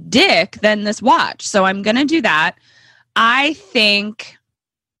my dick than this watch. So I'm going to do that. I think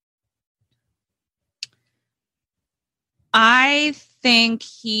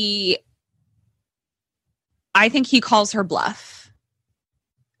he calls her bluff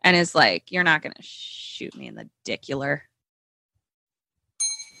and is like, you're not going to shoot me in the dickular.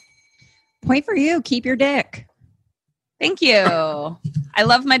 Point for you. Keep your dick. Thank you. I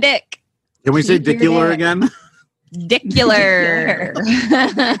love my dick. Can we say dickular again? Dickular.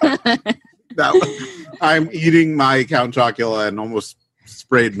 I'm eating my Count Chocula and almost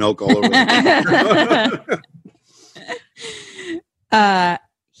sprayed milk all over.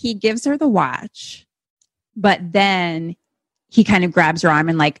 He gives her the watch, but then he kind of grabs her arm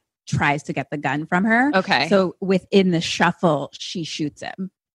and like tries to get the gun from her. Okay. So within the shuffle, she shoots him.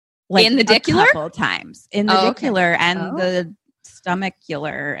 Like in the dickular? A couple times. In the dickular and the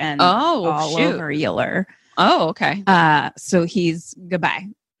stomachular and all over yular. Oh, okay. So he's goodbye.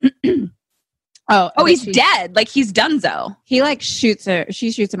 He's dead. Like he's donezo. He like shoots her.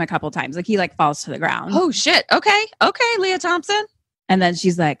 She shoots him a couple times. Like he like falls to the ground. Oh shit. Okay, Leah Thompson. And then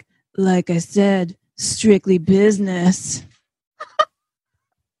she's like I said, strictly business.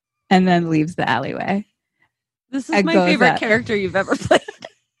 And then leaves the alleyway. This is my favorite character you've ever played.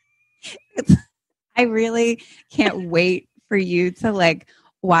 I really can't wait for you to like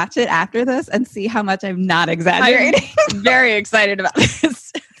watch it after this and see how much I'm not exaggerating. I'm very excited about this.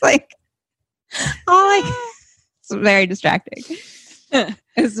 It's like, it's very distracting.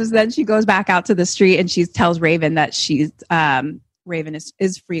 It's just then she goes back out to the street and she tells Raven that she's Raven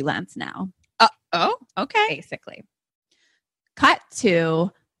is freelance now. Oh, okay. Basically. Cut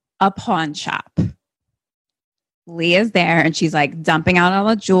to a pawn shop. Leah's there and she's like dumping out all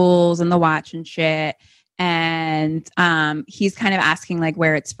the jewels and the watch and shit. And he's kind of asking like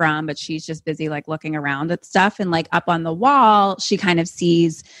where it's from, but she's just busy like looking around at stuff. And like up on the wall, she kind of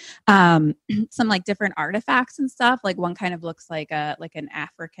sees some like different artifacts and stuff. Like one kind of looks like an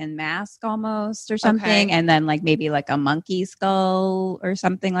African mask almost or something. Okay. And then like maybe like a monkey skull or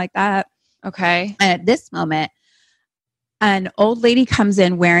something like that. Okay. And at this moment, an old lady comes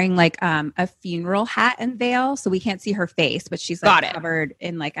in wearing like a funeral hat and veil. So we can't see her face, but she's like covered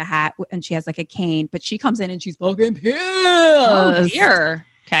in like a hat and she has like a cane, but she comes in and she's fucking pissed. Oh, dear.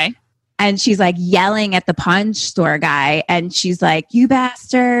 Okay. And she's like yelling at the pawn store guy and she's like, you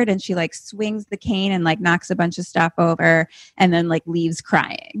bastard. And she like swings the cane and like knocks a bunch of stuff over and then like leaves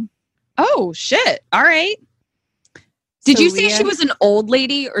crying. Oh, shit. All right. Did you say she was an old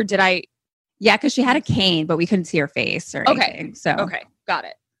lady or did I? Yeah, because she had a cane, but we couldn't see her face or anything. So okay, got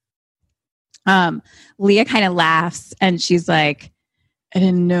it. Leah kind of laughs and she's like, I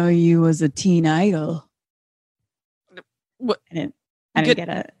didn't know you was a teen idol. What? I didn't get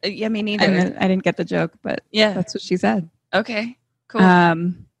it. Yeah, me neither. I didn't get the joke, but yeah, that's what she said. Okay, cool.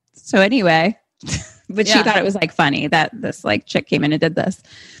 So anyway, but she thought it was like funny that this like chick came in and did this.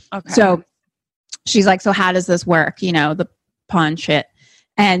 Okay. So she's like, so how does this work? You know, the pawn shit.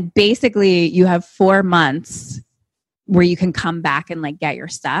 And basically you have 4 months where you can come back and like get your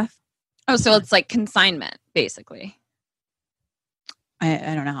stuff. Oh, so it's like consignment, basically.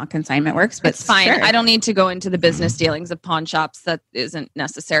 I don't know how consignment works, but it's fine. sure. I don't need to go into the business dealings of pawn shops. That isn't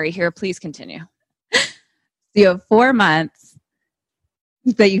necessary here. Please continue. You have 4 months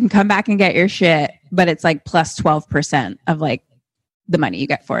that you can come back and get your shit, but it's like plus 12% of like the money you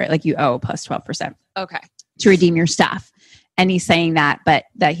get for it. Like you owe plus 12%. Okay. To redeem your stuff. And he's saying that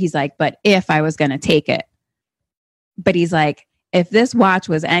he's like, but if I was going to take it, but he's like, if this watch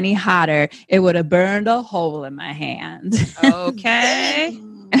was any hotter, it would have burned a hole in my hand. Okay.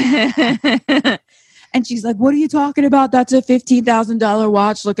 And she's like, what are you talking about? That's a $15,000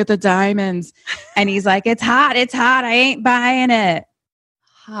 watch. Look at the diamonds. And he's like, it's hot. It's hot. I ain't buying it.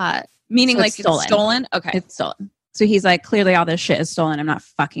 Hot. Meaning So like it's stolen? Okay. It's stolen. So he's like, clearly all this shit is stolen. I'm not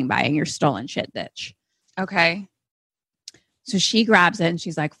fucking buying your stolen shit, bitch. Okay. So she grabs it and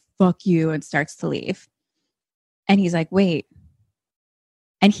she's like, fuck you, and starts to leave. And he's like, wait.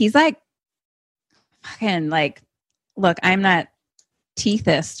 And he's like, fucking like, look, I'm not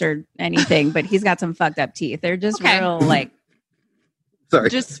teethist or anything, but he's got some fucked up teeth. They're just real like. Sorry.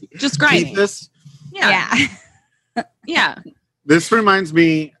 Just grimy. Teethist? Yeah. Yeah. This reminds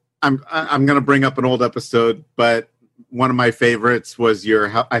me, I'm going to bring up an old episode, but one of my favorites was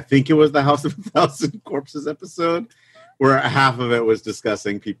I think it was the House of 1,000 Corpses episode, where half of it was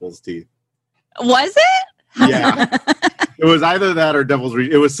discussing people's teeth. Was it? Yeah. It was either that or Devil's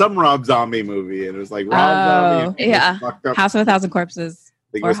Reach. It was some Rob Zombie movie, and it was like Rob Zombie. Yeah. House of 1,000 Corpses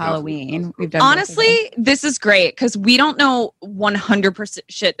or Halloween. We've done honestly, this is great because we don't know 100% of the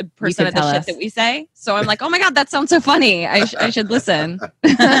shit that we say. So I'm like, oh my God, that sounds so funny. I should listen.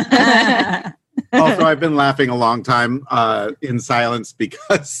 Also, I've been laughing a long time in silence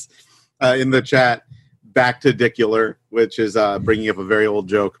because in the chat, back to Dicular, which is bringing up a very old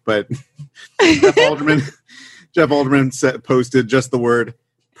joke, but Jeff Alderman posted just the word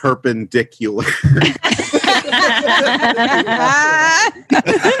perpendicular.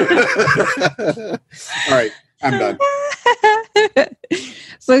 All right, I'm done.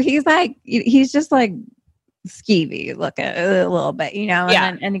 So he's just like skeevy looking a little bit, you know?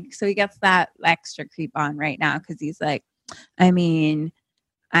 And so he gets that extra creep on right now because he's like, I mean,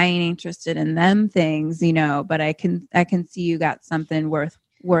 I ain't interested in them things, you know, but I can see you got something worth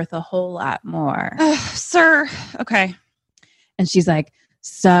a whole lot more. Sir. Okay. And she's like,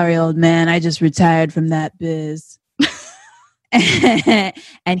 sorry, old man, I just retired from that biz.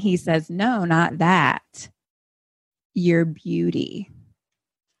 And he says, no, not that. Your beauty.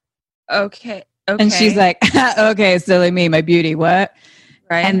 Okay. And she's like, okay, silly me, my beauty, what?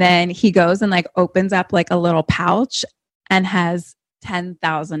 Right. And then he goes and like opens up like a little pouch and has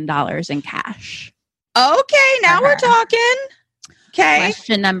 $10,000 in cash. Okay, now we're talking. Okay.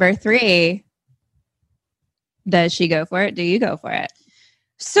 Question number 3. Does she go for it? Do you go for it?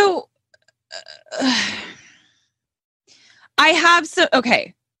 So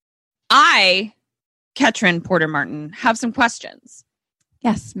I, Ketrin Porter Martin, have some questions.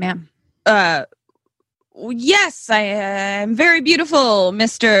 Yes, ma'am. Yes, I am very beautiful,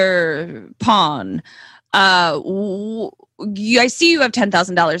 Mr. Pawn. I see you have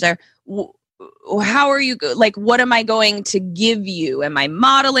 $10,000 there. How are you? Like, what am I going to give you? Am I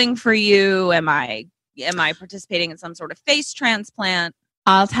modeling for you? Am I participating in some sort of face transplant?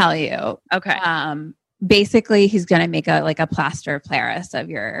 I'll tell you. Okay. Basically, he's going to make a plaster of Paris of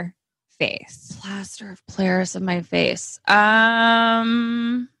your face. Plaster of Paris of my face.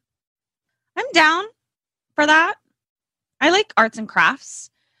 I'm down for that. I like arts and crafts.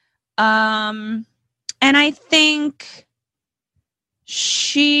 And I think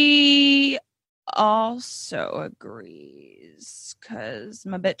she also agrees because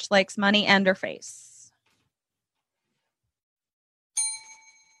my bitch likes money and her face.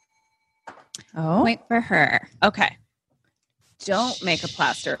 Oh. Point for her. Okay. Don't make a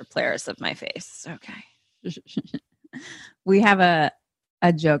plaster of Paris of my face. Okay. We have a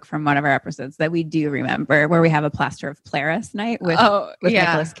joke from one of our episodes that we do remember where we have a plaster of Paris night with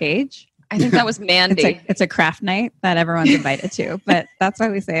Nicolas Cage. I think that was Mandy. It's a craft night that everyone's invited to, but that's why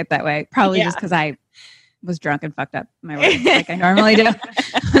we say it that way. Probably just because I was drunk and fucked up my words like I normally do.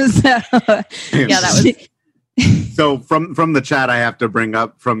 That was. So from the chat, I have to bring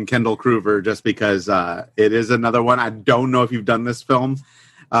up from Kendall Kruver just because it is another one. I don't know if you've done this film,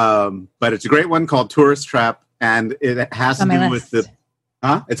 but it's a great one called Tourist Trap, and it has to do with the.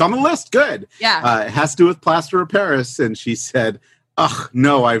 It's on the list. Good. Yeah. It has to do with plaster of Paris, and she said, "Ugh,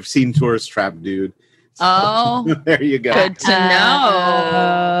 no, I've seen Tourist Trap, dude." So, oh, there you go. Good to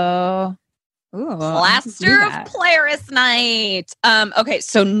know. Ooh, Plaster of Paris night. Okay,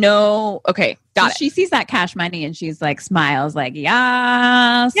 so got it. She sees that cash money and she's like smiles like,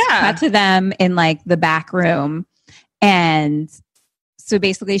 yes. Yeah. Cut to them in like the back room. And so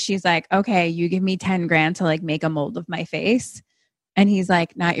basically she's like, okay, you give me 10 grand to like make a mold of my face. And he's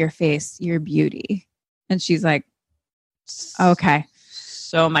like, not your face, your beauty. And she's like, okay.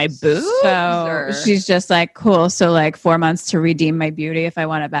 So my boobs? So she's just like, cool. So like 4 months to redeem my beauty if I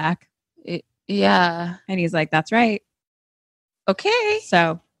want it back. Yeah. And he's like, that's right. Okay.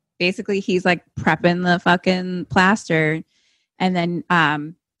 So basically he's like prepping the fucking plaster. And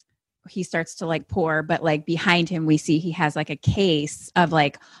then he starts to like pour, but like behind him, we see he has like a case of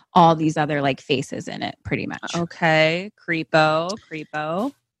like all these other like faces in it pretty much. Okay.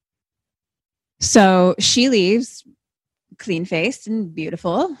 Creepo. So she leaves clean faced and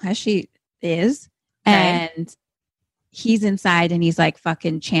beautiful as she is. Okay. And he's inside and he's like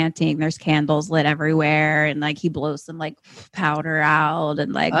fucking chanting. There's candles lit everywhere. And like he blows some like powder out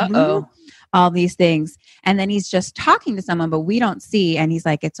and like all these things. And then he's just talking to someone, but we don't see. And he's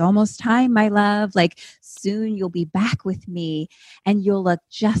like, it's almost time, my love. Like soon you'll be back with me and you'll look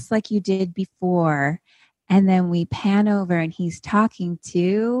just like you did before. And then we pan over and he's talking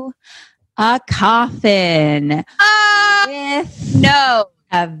to a coffin with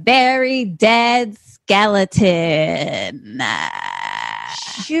a very dead skeleton.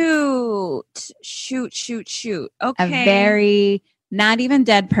 Shoot. Okay. A very not even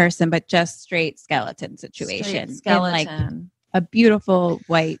dead person, but just straight skeleton situation. Straight skeleton. In like a beautiful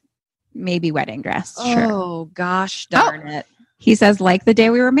white, maybe wedding dress. Oh, gosh darn it. He says, like the day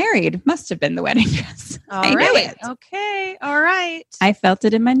we were married. Must have been the wedding dress. All right. Okay. All right. I felt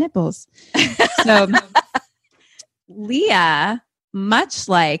it in my nipples. So Leah, much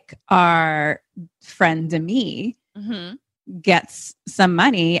like our friend Demi, gets some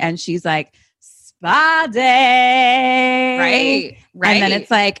money and she's like, spa day. Right. And then it's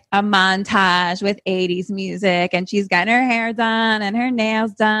like a montage with 80s music and she's gotten her hair done and her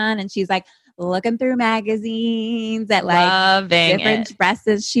nails done. And she's like looking through magazines at like different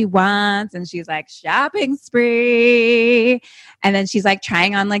dresses she wants. And she's like shopping spree. And then she's like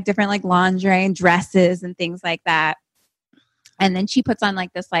trying on like different like lingerie and dresses and things like that. And then she puts on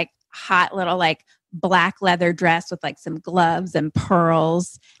like this like hot little like black leather dress with like some gloves and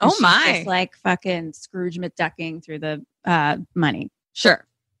pearls. And she's just like fucking Scrooge McDucking through the money. Sure.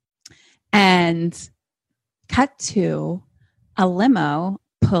 And cut to a limo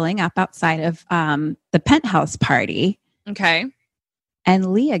pulling up outside of the penthouse party. Okay.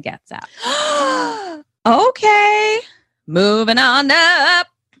 And Leah gets out. Okay. Moving on up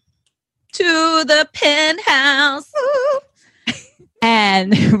to the penthouse.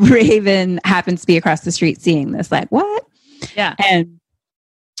 And Raven happens to be across the street seeing this, like, what? Yeah. And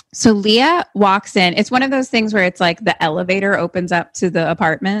so Leah walks in. It's one of those things where it's like the elevator opens up to the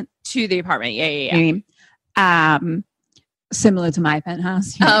apartment. Yeah. Similar to my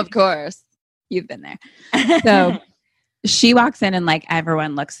penthouse. Of course. You've been there. So she walks in and like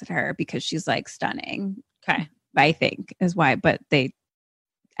everyone looks at her because she's like stunning. Okay. I think is why. But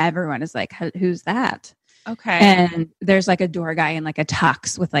everyone is like, who's that? Okay. And there's like a door guy in like a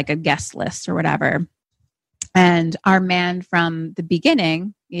tux with like a guest list or whatever. And our man from the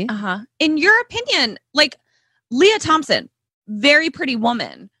beginning. Yeah. In your opinion, like Leah Thompson, very pretty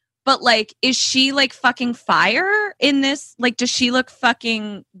woman, but like, is she like fucking fire in this? Like, does she look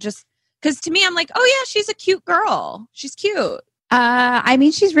fucking just, because to me, I'm like, oh yeah, she's a cute girl. She's cute. I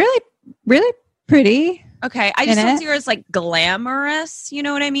mean, she's really, really pretty. Okay. I just don't see her as like glamorous. You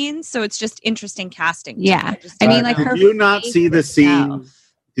know what I mean? So it's just interesting casting. Yeah. I mean, like, did you not see the scene?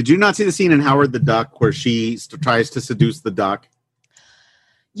 Did you not see the scene in Howard the Duck where she tries to seduce the duck?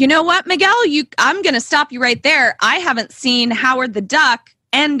 You know what, Miguel? I'm going to stop you right there. I haven't seen Howard the Duck.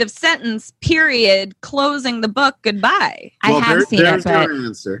 End of sentence. Period. Closing the book. Goodbye. I have seen it, but your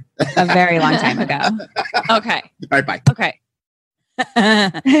answer. a very long time ago. Okay. All right, bye. Okay.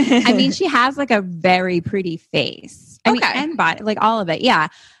 I mean, she has like a very pretty face. I mean, and body, like all of it. Yeah.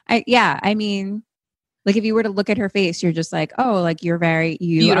 I mean, like if you were to look at her face, you're just like, oh, like you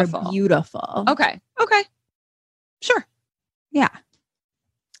beautiful. Are beautiful. Okay. Sure. Yeah.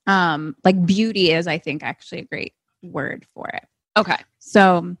 Like beauty is, I think, actually a great word for it. Okay.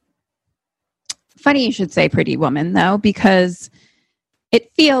 So funny you should say pretty woman though, because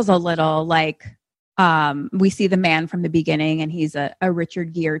it feels a little like we see the man from the beginning and he's a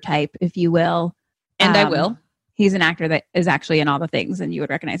Richard Gere type, if you will. And I will. He's an actor that is actually in all the things and you would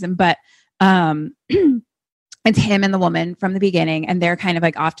recognize him. But it's him and the woman from the beginning and they're kind of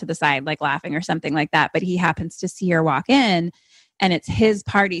like off to the side, like laughing or something like that. But he happens to see her walk in and it's his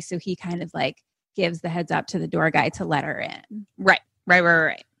party. So he kind of like gives the heads up to the door guy to let her in. Right.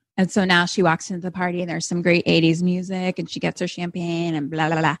 And so now she walks into the party and there's some great 80s music and she gets her champagne and blah,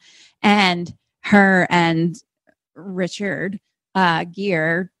 blah, blah. And her and Richard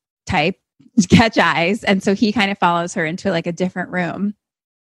Gere type catch eyes. And so he kind of follows her into like a different room.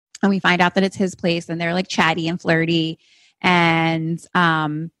 And we find out that it's his place and they're like chatty and flirty. And,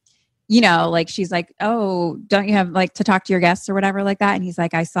 like she's like, oh, don't you have like to talk to your guests or whatever like that? And he's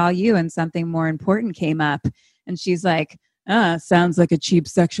like, I saw you and something more important came up. And she's like, sounds like a cheap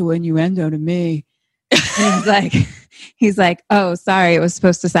sexual innuendo to me. And he's like, oh, sorry. It was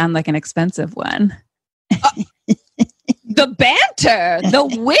supposed to sound like an expensive one. The banter, the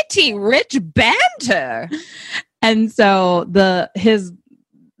witty, rich banter. And so his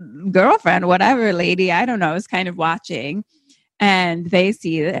girlfriend, whatever lady, I don't know, is kind of watching, and they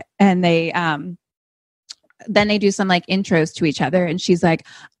see it, and they then they do some like intros to each other, and she's like,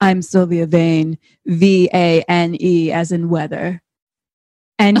 I'm Sylvia Vane, Vane, as in weather.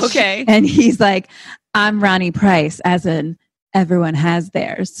 And okay. And he's like, I'm Ronnie Price, as in everyone has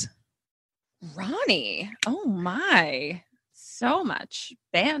theirs. Ronnie. Oh my. So much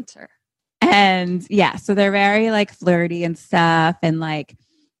banter. And yeah, so they're very like flirty and stuff. And like,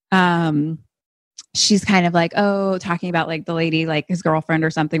 she's kind of like, oh, talking about like the lady, like his girlfriend or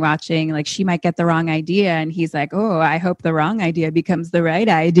something watching, like she might get the wrong idea. And he's like, oh, I hope the wrong idea becomes the right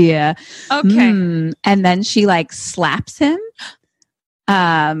idea. Okay. And then she like slaps him,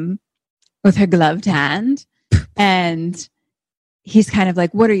 with her gloved hand. And he's kind of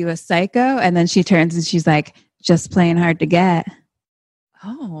like, what are you, a psycho? And then she turns and she's like, just playing hard to get.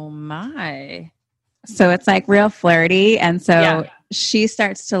 Oh my. So it's like real flirty. And so she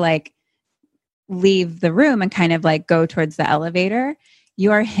starts to like leave the room and kind of like go towards the elevator.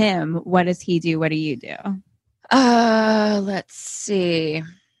 You're him. What does he do? What do you do? Let's see.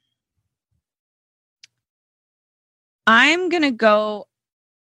 I'm going to go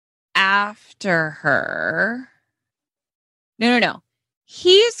after her. No.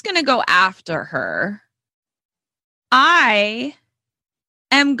 He's going to go after her. I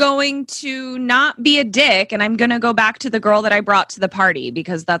am going to not be a dick, and I'm going to go back to the girl that I brought to the party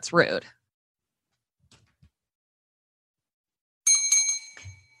because that's rude.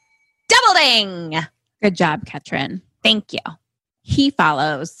 Double ding! Good job, Ketrin. Thank you. He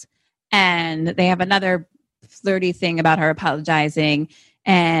follows, and they have another flirty thing about her apologizing,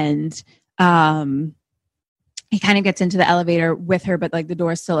 and he kind of gets into the elevator with her, but like the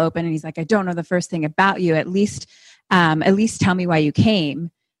door's still open, and he's like, I don't know the first thing about you. At least tell me why you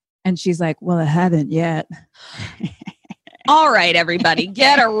came. And she's like, well, I haven't yet. All right, everybody,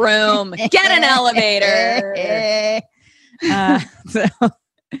 get a room, get an elevator.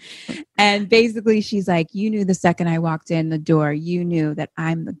 And basically she's like, you knew the second I walked in the door, you knew that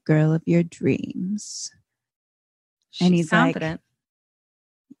I'm the girl of your dreams. And he's confident.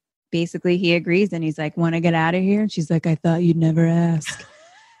 Like, basically he agrees, and he's like, want to get out of here? And she's like, I thought you'd never ask.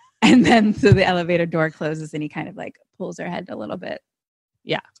 And then so the elevator door closes, and he kind of like pulls her head a little bit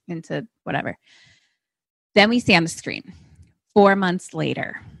into whatever. Then we see on the screen 4 months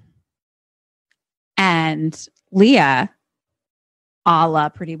later, and Leah, a la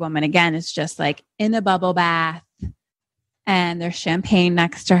Pretty Woman again, is just like in a bubble bath, and there's champagne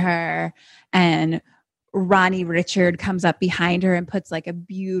next to her, and Ronnie Richard comes up behind her and puts like a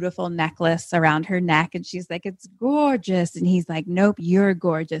beautiful necklace around her neck, and she's like, it's gorgeous. And he's like, nope, you're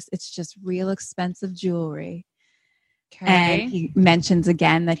gorgeous. It's just real expensive jewelry. Okay. And he mentions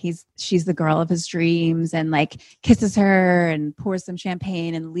again that she's the girl of his dreams, and like kisses her and pours some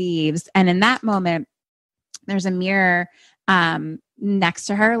champagne and leaves. And in that moment, there's a mirror next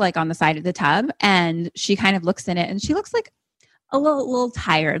to her, like on the side of the tub, and she kind of looks in it, and she looks like a little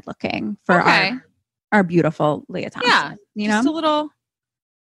tired looking for our beautiful Leah Thompson. Yeah, you just know, a little.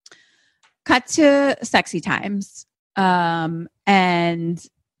 Cut to sexy times, and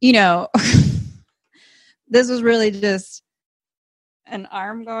you know, this was really just an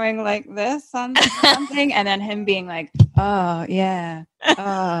arm going like this on something, and then him being like, "Oh yeah,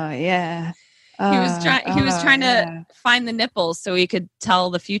 oh yeah." He was trying to find the nipples so he could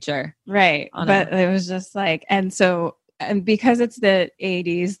tell the future. Right. But it was just like, and because it's the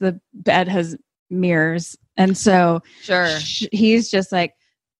 80s, the bed has mirrors. And so he's just like,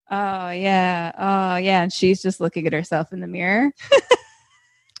 oh yeah. And she's just looking at herself in the mirror.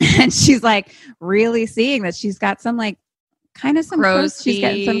 And she's like really seeing that she's got some like kind of some crow's feet. She's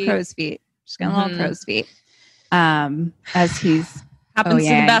getting some crow's feet. She's got a little crow's feet. As he's happens to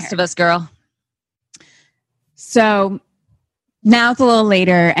the best of us, girl. So now it's a little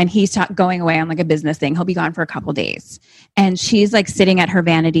later and he's going away on like a business thing. He'll be gone for a couple days. And she's like sitting at her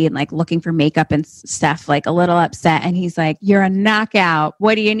vanity and like looking for makeup and stuff, like a little upset. And he's like, you're a knockout.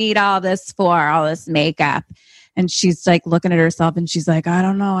 What do you need all this for? All this makeup. And she's like looking at herself and she's like, I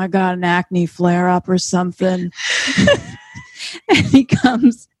don't know. I got an acne flare up or something. And he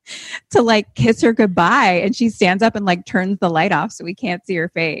comes to like kiss her goodbye. And she stands up and like turns the light off so we can't see her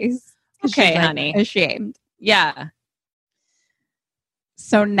face. Okay, she's, like, honey. Ashamed. Yeah.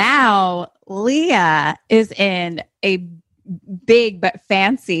 So now Leah is in a big but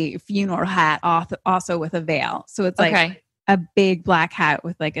fancy funeral hat, also with a veil. So it's like a big black hat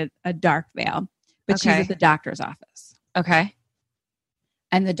with like a dark veil. But she's at the doctor's office. Okay.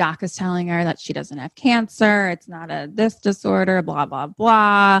 And the doc is telling her that she doesn't have cancer. It's not this disorder, blah, blah,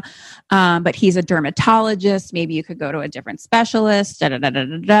 blah. But he's a dermatologist. Maybe you could go to a different specialist. Da, da, da, da,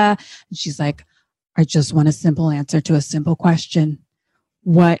 da, da. And she's like, I just want a simple answer to a simple question.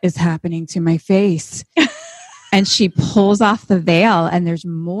 What is happening to my face? And she pulls off the veil and there's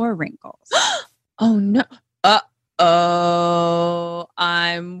more wrinkles. Oh, no. Oh,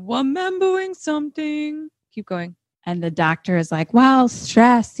 I'm remembering something. Keep going. And the doctor is like, well,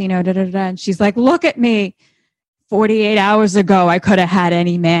 stress, da, da, da. And she's like, look at me. 48 hours ago, I could have had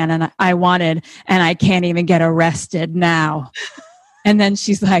any man and I wanted, and I can't even get arrested now. And then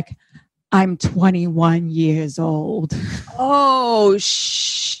she's like, I'm 21 years old. Oh,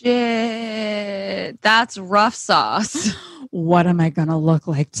 shit. That's rough sauce. What am I going to look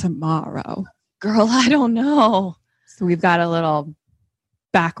like tomorrow? Girl, I don't know. So we've got a little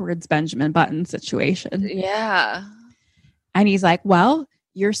backwards Benjamin Button situation. Yeah. And he's like, well,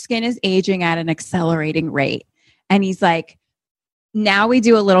 your skin is aging at an accelerating rate. And he's like, now we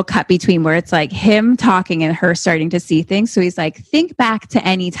do a little cut between where it's like him talking and her starting to see things. So he's like, think back to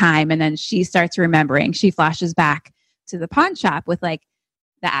any time. And then she starts remembering. She flashes back to the pawn shop with like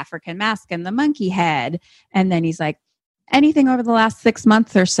the African mask and the monkey head. And then he's like, anything over the last 6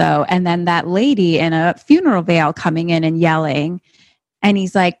 months or so. And then that lady in a funeral veil coming in and yelling. And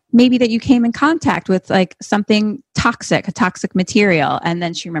he's like, maybe that you came in contact with like something toxic, a toxic material. And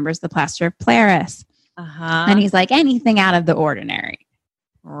then she remembers the plaster of Paris. And he's like, anything out of the ordinary.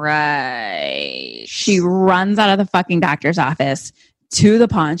 Right. She runs out of the fucking doctor's office to the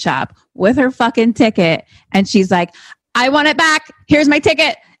pawn shop with her fucking ticket. And she's like, I want it back. Here's my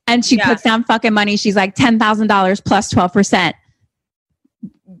ticket. And she puts down fucking money. She's like, $10,000 plus 12%.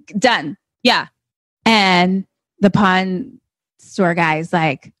 Done. Yeah. And the pawn store guy's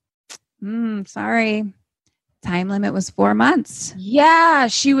like, sorry. Time limit was 4 months. Yeah,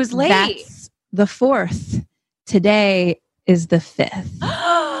 she was late. That's the 4th. Today is the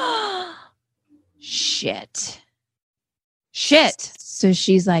 5th. Shit. So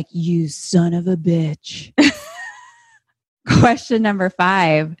she's like, you son of a bitch. Question number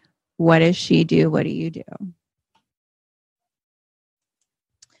 5. What does she do? What do you do?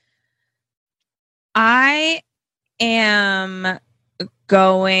 I am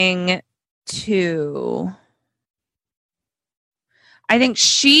going to... I think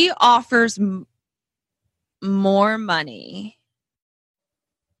she offers more money.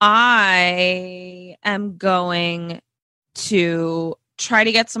 I am going to try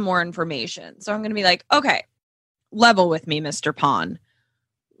to get some more information. So I'm going to be like, okay, level with me, Mr. Pawn.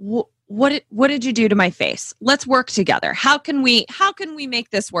 What did you do to my face? Let's work together. How can we make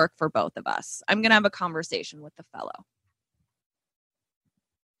this work for both of us? I'm going to have a conversation with the fellow.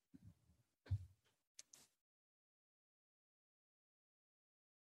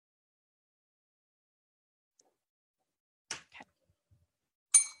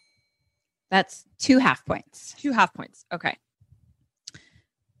 That's 2 half points. 2 half points. Okay.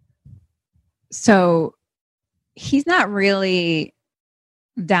 So he's not really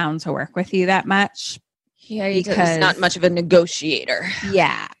down to work with you that much. Yeah, he's not much of a negotiator.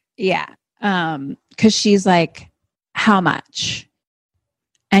 Yeah. Because she's like, how much?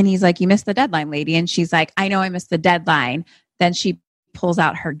 And he's like, you missed the deadline, lady. And she's like, I know I missed the deadline. Then she pulls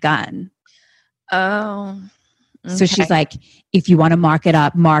out her gun. Oh. Okay. So she's like, if you want to mark it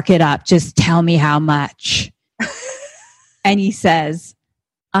up. Just tell me how much. And he says,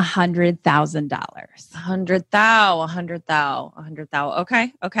 $100,000.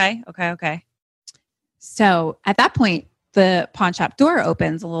 $100,000. Okay. So at that point, the pawn shop door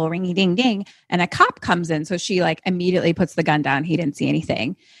opens, a little ringy ding ding, and a cop comes in. So she like immediately puts the gun down. He didn't see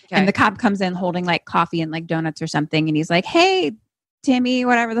anything. Okay. And the cop comes in holding like coffee and like donuts or something. And he's like, hey, Timmy,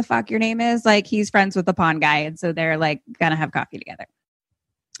 whatever the fuck your name is, like he's friends with the pawn guy. And so they're like gonna have coffee together.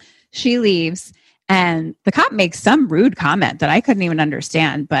 She leaves and the cop makes some rude comment that I couldn't even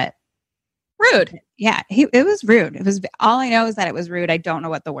understand, but Rude. Yeah, it was rude. It was all I know is that it was rude. I don't know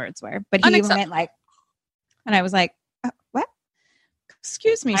what the words were, but he went like, and I was like, what?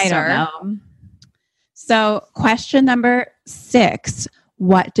 Excuse me, I sir. don't know. So question number 6,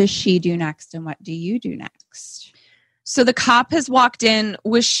 what does she do next and what do you do next? So the cop has walked in.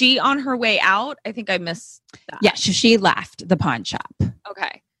 Was she on her way out? I think I missed that. Yeah, she left the pawn shop.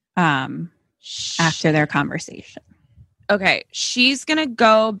 Okay. After their conversation. Okay. She's going to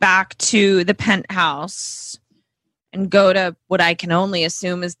go back to the penthouse and go to what I can only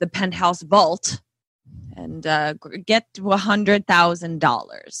assume is the penthouse vault and get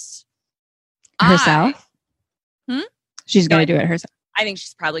 $100,000. Herself? She's going to do it herself. I think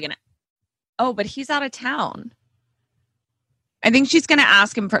she's probably going to. Oh, but he's out of town. I think she's going to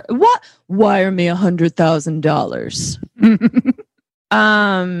ask him for what? Wire me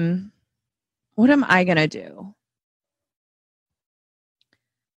 $100,000. What am I going to do?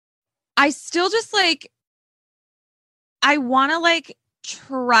 I still just I want to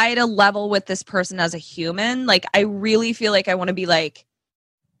try to level with this person as a human. I really feel like I want to be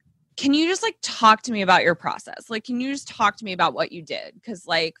can you just talk to me about your process? Can you just talk to me about what you did? Because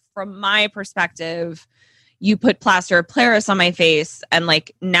from my perspective, you put plaster of Paris on my face and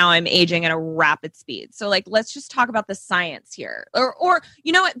now I'm aging at a rapid speed. So let's just talk about the science here. Or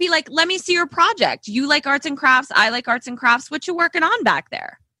you know what, be let me see your project. You like arts and crafts, I like arts and crafts. What you working on back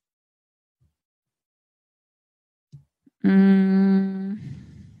there? I'm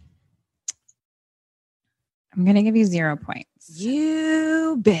going to give you 0 points.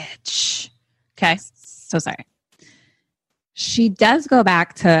 You bitch. Okay. So sorry. She does go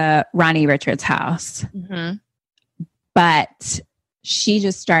back to Ronnie Richards' house, but she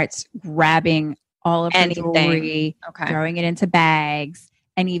just starts grabbing all of her jewelry, throwing it into bags,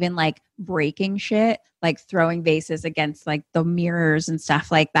 and even breaking shit, throwing vases against the mirrors and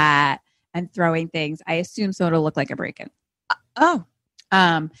stuff like that, and throwing things. I assume so it'll look like a break-in.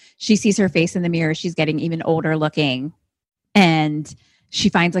 She sees her face in the mirror. She's getting even older looking, and she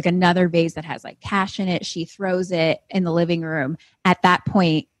finds another vase that has cash in it. She throws it in the living room. At that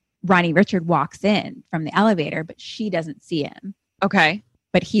point, Ronnie Richard walks in from the elevator, but she doesn't see him. Okay.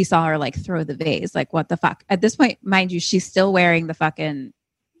 But he saw her throw the vase. What the fuck? At this point, mind you, she's still wearing the fucking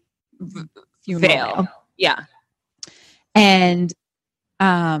veil. Yeah. And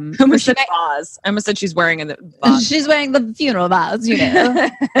I almost said vase. I almost said she's wearing the vase. She's wearing the funeral vase, you know.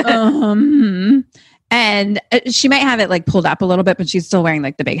 And she might have it pulled up a little bit, but she's still wearing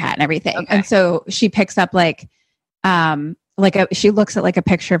the big hat and everything. Okay. And so she picks up she looks at a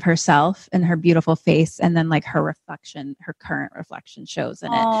picture of herself and her beautiful face, and then her reflection, her current reflection shows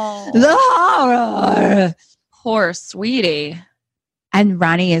in it. The horror. Poor sweetie. And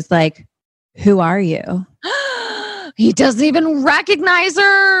Ronnie is who are you? He doesn't even recognize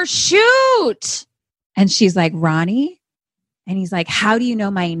her. Shoot. And she's Ronnie? And he's how do you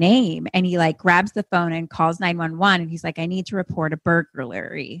know my name? And he grabs the phone and calls 911. And he's I need to report a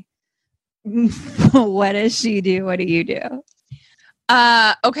burglary. What does she do? What do you do?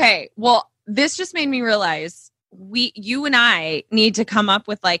 Okay. Well, this just made me realize you and I need to come up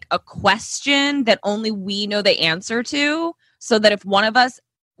with a question that only we know the answer to, so that if one of us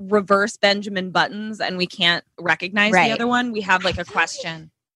reverse Benjamin Buttons and we can't recognize the other one, we have a question.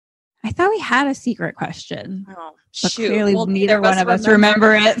 I thought we had a secret question. Oh, but shoot. Clearly neither one of us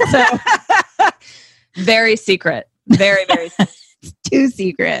remember it. So very secret. Very, very secret. Too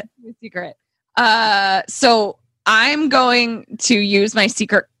secret. So I'm going to use my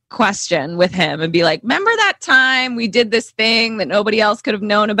secret question with him and be remember that time we did this thing that nobody else could have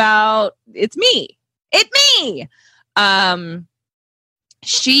known about? It's me.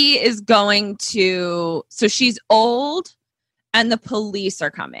 She is going to, so she's old and the police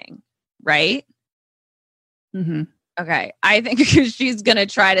are coming, right? Mm-hmm. Okay. I think she's going to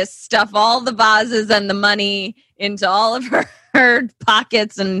try to stuff all the vases and the money into all of her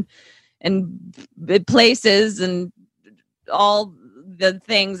pockets and places and all the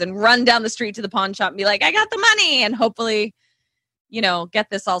things, and run down the street to the pawn shop and be I got the money, and hopefully,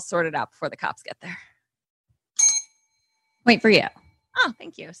 get this all sorted out before the cops get there. Wait for you. Oh,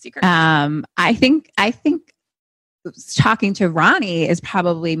 thank you. Secret. I think talking to Ronnie is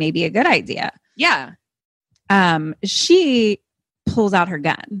probably maybe a good idea. Yeah. She pulls out her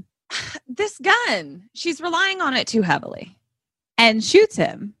gun. This gun. She's relying on it too heavily. And shoots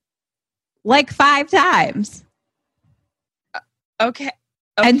him 5 times. Okay.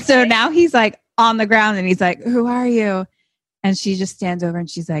 And so now he's on the ground and he's who are you? And she just stands over and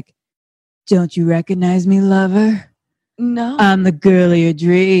she's don't you recognize me, lover? No. I'm the girl of your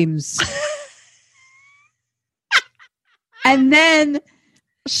dreams. And then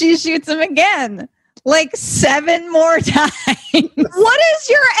she shoots him again. Like 7 more times. What is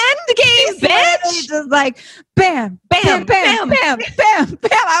your end game, bitch? Just like bam, bam, bam, bam, bam, bam,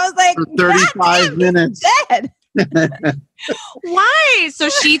 bam. I was like, For 35 minutes. Dead. Why? So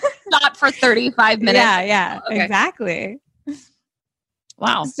she thought for 35 minutes. Yeah, Okay. exactly.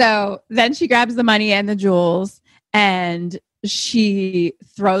 Wow. So then she grabs the money and the jewels and she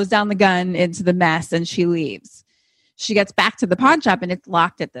throws down the gun into the mess and she leaves. She gets back to the pawn shop and it's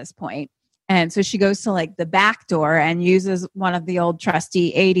locked at this point. And so she goes to like the back door and uses one of the old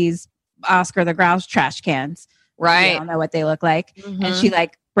trusty 80s Oscar the Grouch trash cans. Right. You all know what they look like. Mhm. And she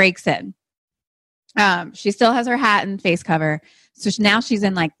like breaks in. She still has her hat and face cover. So now she's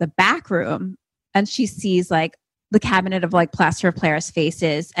in like the back room and she sees like the cabinet of like plaster of Paris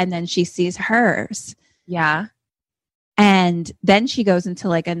faces. And then she sees hers. Yeah. And then she goes into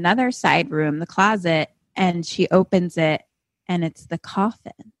like another side room, the closet, and she opens it and it's the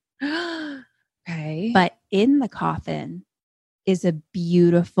coffin. Okay. But in the coffin is a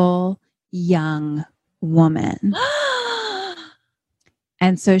beautiful young woman.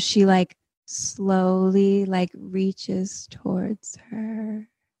 And so she like slowly like reaches towards her.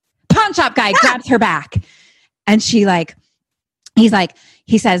 Pawn shop guy grabs her back. And she like, he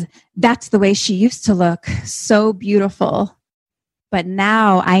says, that's the way she used to look. So beautiful. But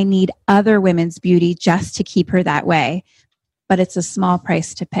now I need other women's beauty just to keep her that way. But it's a small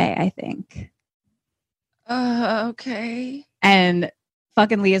price to pay, I think. Okay. And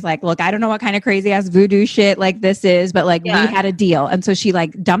fucking Leah's like, look, I don't know what kind of crazy ass voodoo shit like this is, but like we had a deal. And so she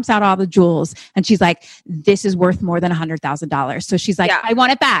like dumps out all the jewels and she's like, this is worth more than $100,000. So she's like, I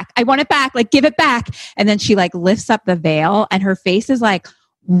want it back. I want it back. Like give it back. And then she like lifts up the veil and her face is like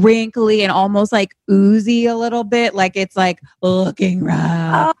wrinkly and almost like oozy a little bit. Like it's like looking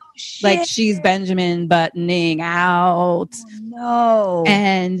rough. Oh, shit. Like she's Benjamin buttoning out. Oh, no.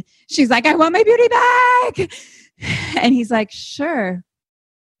 And she's like, I want my beauty back. And he's like, sure,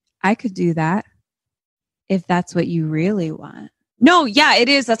 I could do that if that's what you really want. No, yeah, it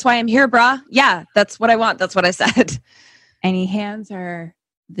is. That's why I'm here, brah. Yeah, that's what I want. That's what I said. And he hands her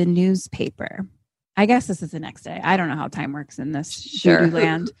the newspaper. I guess this is the next day. I don't know how time works in this voodoo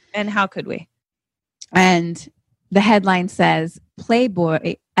land. And how could we? And the headline says,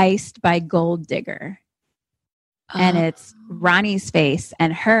 Playboy iced by gold digger. And it's Ronnie's face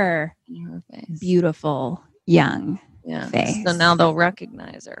and her beautiful young face. So now they'll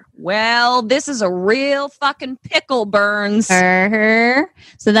recognize her. Well, this is a real fucking pickle, Burns. So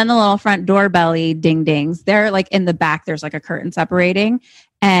then the little front doorbelly ding dings. They're like in the back. There's like a curtain separating.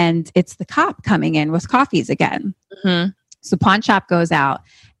 And it's the cop coming in with coffees again. Mm-hmm. So pawn shop goes out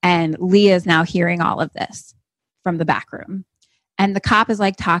and Leah's now hearing all of this from the back room. And the cop is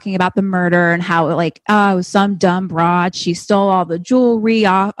like talking about the murder and how like, oh, some dumb broad, she stole all the jewelry.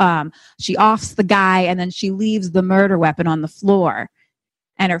 She offs the guy and then she leaves the murder weapon on the floor.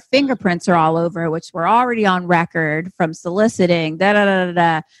 And her fingerprints are all over, which were already on record from soliciting. Not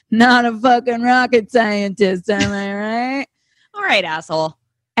a fucking rocket scientist, am I right? All right, asshole.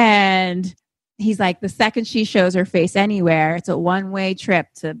 And he's like, the second she shows her face anywhere, it's a one-way trip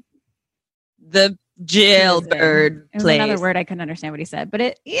to the jailbird place. place. Another word I couldn't understand what he said,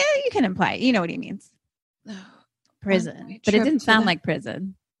 but you can imply it. You know what he means. Prison. But it didn't sound like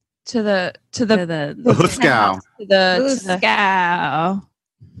prison. To the Huskow. Huskow.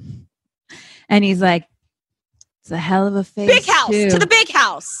 And he's like, it's a hell of a face. Big house. Too. To the big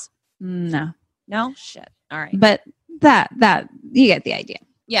house. No. Shit. All right. But that you get the idea.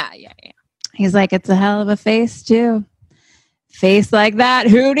 Yeah. He's like, it's a hell of a face too. Face like that,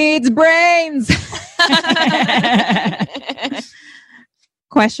 who needs brains?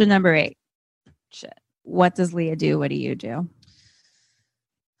 Question number 8. Shit. What does Leah do? What do you do?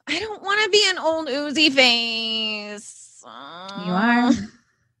 I don't want to be an old oozy face. You are.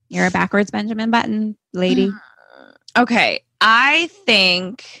 You're a backwards Benjamin Button lady. Okay. I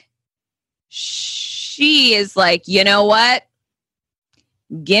think she is like, you know what?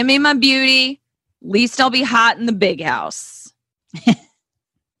 Give me my beauty. Least I'll be hot in the big house.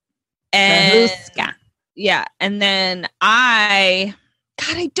 And yeah. And then I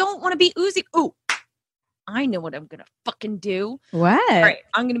don't want to be oozy. Ooh, I know what I'm going to fucking do. What? All right.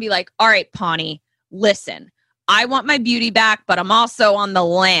 I'm going to be like, all right, Pawnee, listen, I want my beauty back, but I'm also on the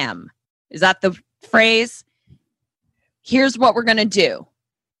lam. Is that the phrase? Here's what we're going to do.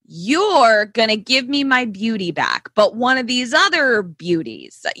 You're going to give me my beauty back, but one of these other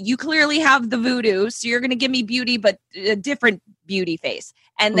beauties, you clearly have the voodoo, so you're going to give me beauty, but a different beauty face.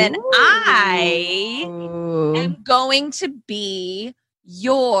 And then I am going to be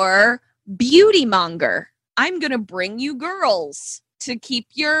your beauty monger. I'm going to bring you girls to keep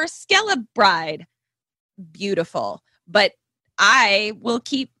your Skella bride beautiful, but I will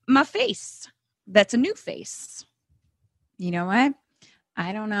keep my face. That's a new face. You know what?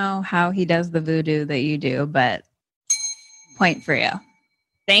 I don't know how he does the voodoo that you do, but point for you.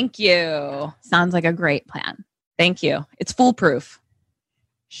 Thank you. Sounds like a great plan. Thank you. It's foolproof.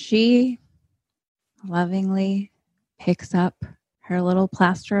 She lovingly picks up her little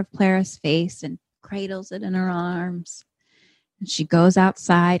plaster of Paris face and cradles it in her arms. And she goes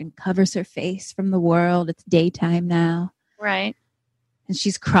outside and covers her face from the world. It's daytime now. Right. And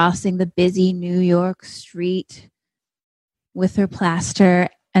she's crossing the busy New York street with her plaster,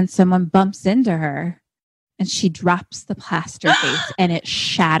 and someone bumps into her, and she drops the plaster face, and it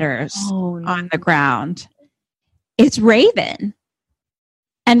shatters on the ground. It's Raven.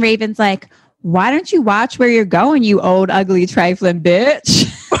 And Raven's like, why don't you watch where you're going, you old, ugly, trifling bitch?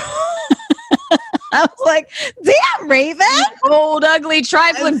 I was like, damn, Raven. Old, ugly,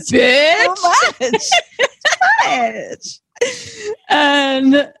 trifling bitch. So much.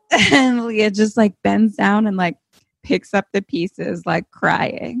 And Leah just like bends down and like picks up the pieces, like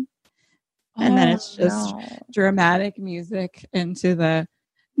crying. And then it's just dramatic music into the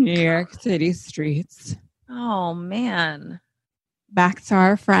New York City streets. Oh, man. Back to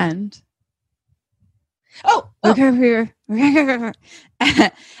our friend. Oh. Look over here.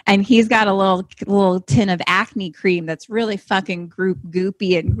 And he's got a little tin of acne cream that's really fucking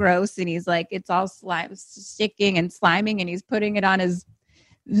goopy and gross. And he's like, it's all sticking and sliming. And he's putting it on his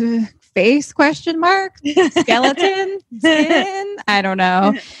face, ? Skeleton? Skin? I don't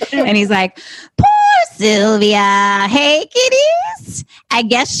know. And he's like, poor Sylvia. Hey, kiddies. I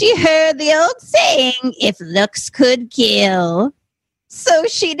guess she heard the old saying, if looks could kill. So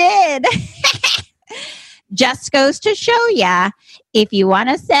she did. Just goes to show ya, if you want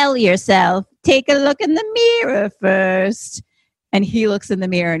to sell yourself, take a look in the mirror first. And he looks in the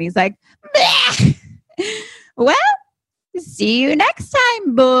mirror and he's like, bleh. Well, see you next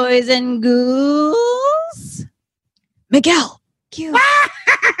time, boys and ghouls. Miguel. Cute.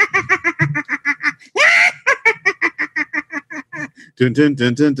 Dun, dun,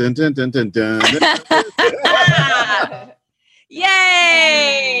 dun, dun, dun, dun, dun, dun, dun.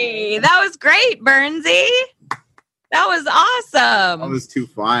 Yay! That was great, Bernsey. That was awesome. That was too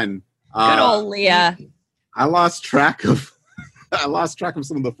fun. Good old Leah. I lost track of some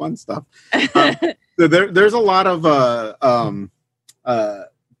of the fun stuff. So there's a lot of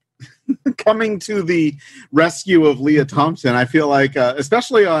coming to the rescue of Leah Thompson. I feel like,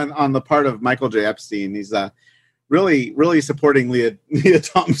 especially on the part of Michael J. Epstein, he's really supporting Leah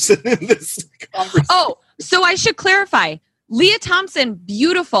Thompson in this conversation. Oh, so I should clarify. Leah Thompson,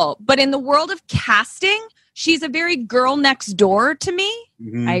 beautiful, but in the world of casting, she's a very girl next door to me.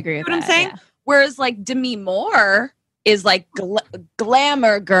 Mm-hmm. I agree with you know that. what I'm saying? Yeah. Whereas like Demi Moore is like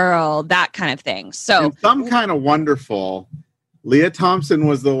glamour girl, that kind of thing. So In Some Kind of Wonderful, Leah Thompson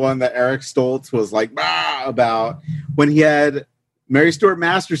was the one that Eric Stoltz was like about when he had Mary Stuart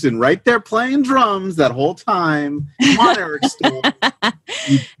Masterson right there playing drums that whole time. Come on, Eric Stoltz.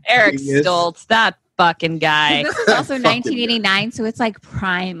 Eric Stoltz, that fucking guy. This is also 1989, so it's like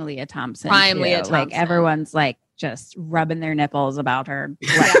prime Leah Thompson. Prime too. Leah Thompson. Like everyone's like just rubbing their nipples about her.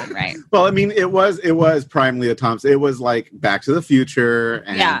 Left and right. Well, I mean, it was prime Leah Thompson. It was like Back to the Future.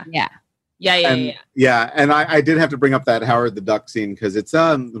 And, Yeah. And I did have to bring up that Howard the Duck scene because it's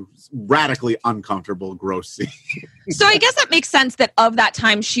radically uncomfortable, gross scene. So I guess that makes sense that of that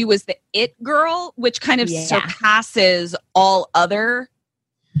time she was the it girl, which kind of surpasses all other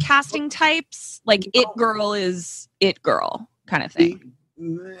casting types. Like it girl is it girl kind of thing.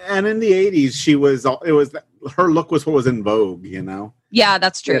 And in the 80s, her look was what was in vogue, you know? Yeah,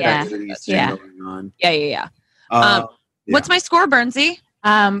 that's true. Yeah. Going on. Yeah. What's my score, Bernsey?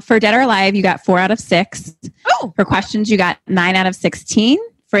 For Dead or Alive, you got 4 out of 6. Oh. For questions, you got 9 out of 16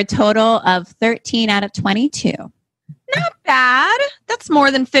 for a total of 13 out of 22. Not bad. That's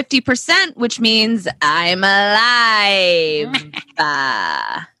more than 50%, which means I'm alive.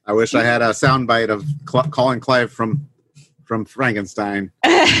 I wish I had a soundbite of calling Clive from Frankenstein.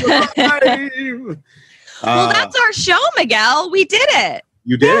 Well, that's our show, Miguel. We did it.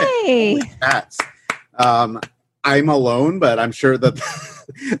 You did Yay. it. That's. I'm alone, but I'm sure that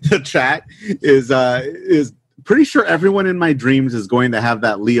the chat is pretty sure everyone in my dreams is going to have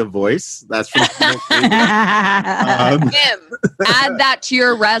that Leah voice. That's from Kim, add that to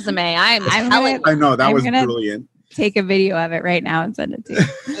your resume. I know that was brilliant. Take a video of it right now and send it to you.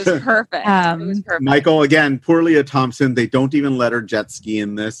 It was perfect. It was perfect. Michael, again, poor Leah Thompson. They don't even let her jet ski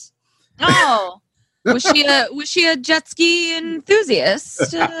in this. Oh, was she a jet ski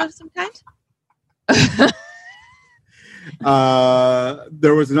enthusiast of some kind?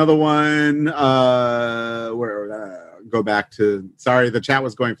 There was another one. Go back to. Sorry, the chat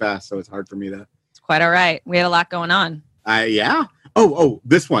was going fast, so it's hard for me to. It's quite all right. We had a lot going on. Yeah. Oh,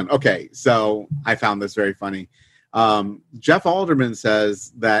 this one. Okay, so I found this very funny. Jeff Alderman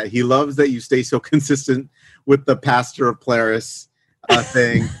says that he loves that you stay so consistent with the pastor of Polaris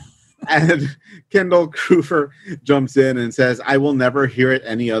thing. And Kendall Krufer jumps in and says, I will never hear it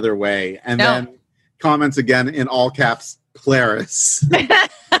any other way. And then comments again in all caps, Polaris.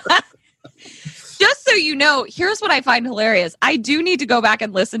 Just so you know, here's what I find hilarious. I do need to go back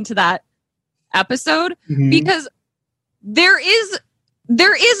and listen to that episode because there is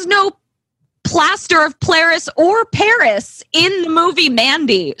no plaster of Polaris or Paris in the movie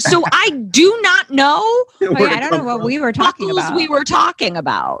Mandy. So I do not know. I don't know what we were talking about. We were talking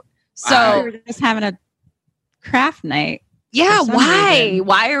about. So we were just having a craft night. Yeah, why?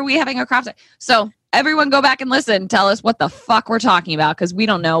 Why are we having a craft night? So everyone go back and listen. Tell us what the fuck we're talking about because we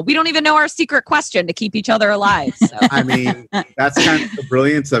don't know. We don't even know our secret question to keep each other alive. So. I mean, that's kind of the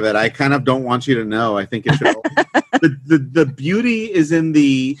brilliance of it. I kind of don't want you to know. I think it should. the beauty is in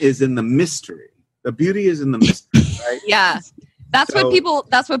the mystery. The beauty is in the mystery, right? Yeah. That's what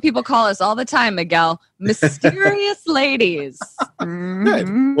people call us all the time, Miguel. Mysterious ladies. Good.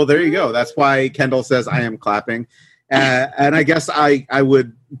 Well, there you go. That's why Kendall says I am clapping. And I guess I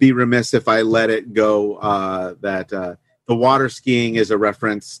would be remiss if I let it go that the water skiing is a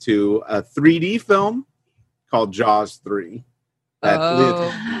reference to a 3D film called Jaws 3.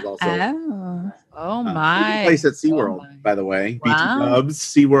 Oh my. Place at SeaWorld, by the way. Wow. BT Dubs,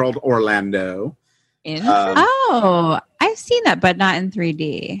 SeaWorld Orlando. I've seen that, but not in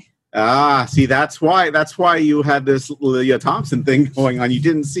 3D. See, that's why you had this Leah Thompson thing going on. You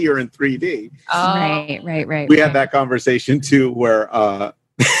didn't see her in 3D. Right. We had that conversation too, where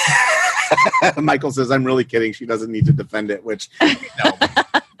Michael says, "I'm really kidding. She doesn't need to defend it," which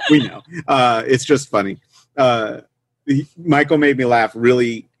we know. It's just funny. Michael made me laugh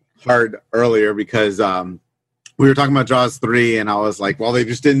really hard earlier because we were talking about Jaws 3, and I was like, "Well, they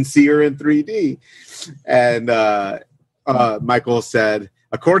just didn't see her in 3D," and Michael said,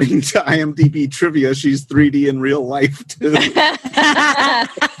 according to IMDb trivia, she's 3D in real life too.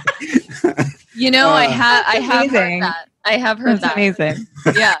 You know, I have heard that. I have heard that. Amazing.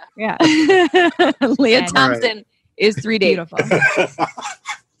 Yeah. Leah Thompson is 3D.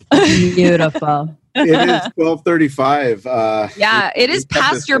 Beautiful. It is 12:35. Yeah, it is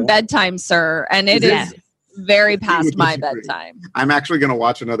past your bedtime, sir, and it is very past my bedtime. I'm actually going to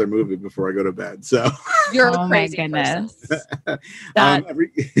watch another movie before I go to bed. So you're a crazy goodness.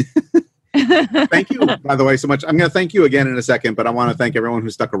 Thank you, by the way, so much. I'm going to thank you again in a second, but I want to thank everyone who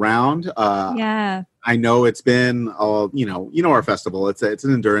stuck around. I know it's been, our festival. It's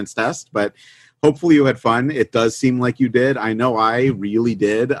an endurance test, but hopefully you had fun. It does seem like you did. I know I really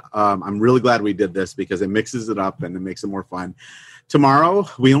did. I'm really glad we did this because it mixes it up and it makes it more fun. Tomorrow,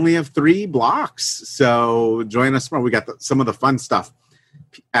 we only have 3 blocks, so join us tomorrow. We got some of the fun stuff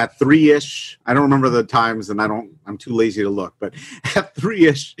at 3-ish. I don't remember the times, and I'm too lazy to look, but at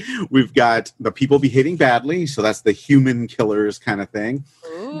 3-ish, we've got The People Behaving Badly, so that's the human killers kind of thing.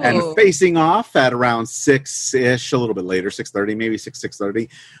 Ooh. And facing off at around 6-ish, a little bit later, 6:30, maybe 6:30.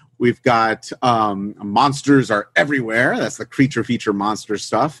 We've got Monsters Are Everywhere. That's the creature feature monster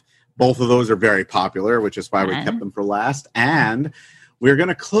stuff. Both of those are very popular, which is why we kept them for last. And we're going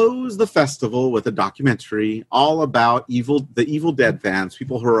to close the festival with a documentary all about the Evil Dead fans,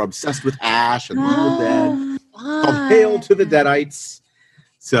 people who are obsessed with Ash and the Evil Dead, called Hail to the Deadites.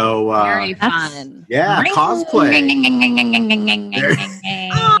 So, very fun. Yeah, cosplay.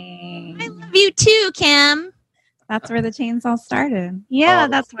 I love you too, Kim. That's where the chains all started. Yeah,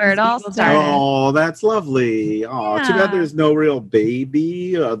 that's where it all started. Oh, that's lovely. Oh, Too bad there's no real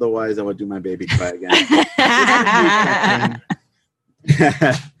baby. Otherwise, I would do my baby cry again.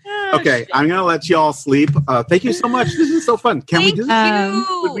 Okay, I'm going to let you all sleep. Thank you so much. This is so fun. Can we do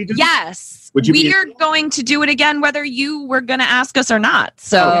this? Yes. We are going to do it again, whether you were going to ask us or not.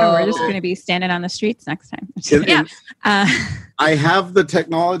 So we're just going to be standing on the streets next time. I have the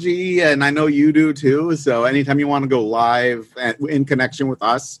technology, and I know you do too. So anytime you want to go live in connection with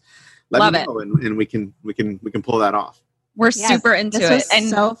us, let me know, and we can pull that off. We're super into it. This was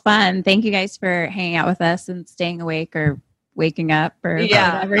so fun. Thank you guys for hanging out with us and staying awake or waking up or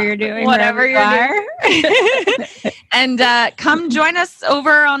whatever you're doing. Whatever you're doing. And come join us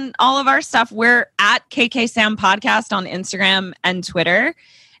over on all of our stuff. We're at KK Sam Podcast on Instagram and Twitter.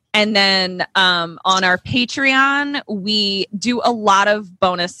 And then on our Patreon, we do a lot of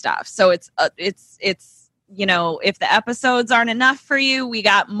bonus stuff. So it's you know, if the episodes aren't enough for you, we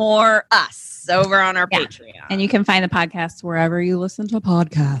got more us over on our Patreon. And you can find the podcast wherever you listen to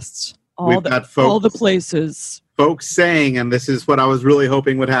podcasts. We've got folks, all the places. Folks saying, and this is what I was really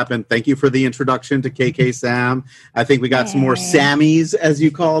hoping would happen. Thank you for the introduction to KK Sam. I think we got some more Sammys, as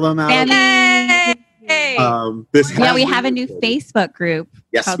you call them, out. We have a new Facebook group.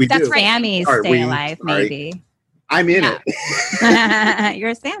 Yes, we do. That's right. Sammy's Stay Alive, maybe. I'm in it.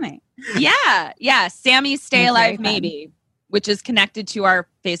 You're a Sammy. Yeah. Sammy's Stay That's Alive, very fun. maybe, which is connected to our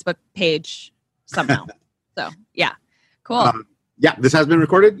Facebook page somehow. So, yeah. Cool. Yeah, this has been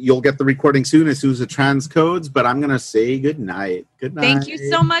recorded. You'll get the recording soon as soon as it transcodes, but I'm going to say good night. Good night. Thank you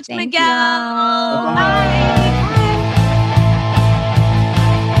so much, Thank Miguel. you. Bye.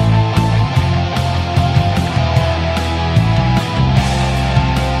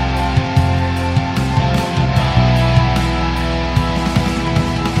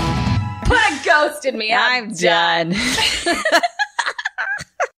 Put a ghost in me. I'm done.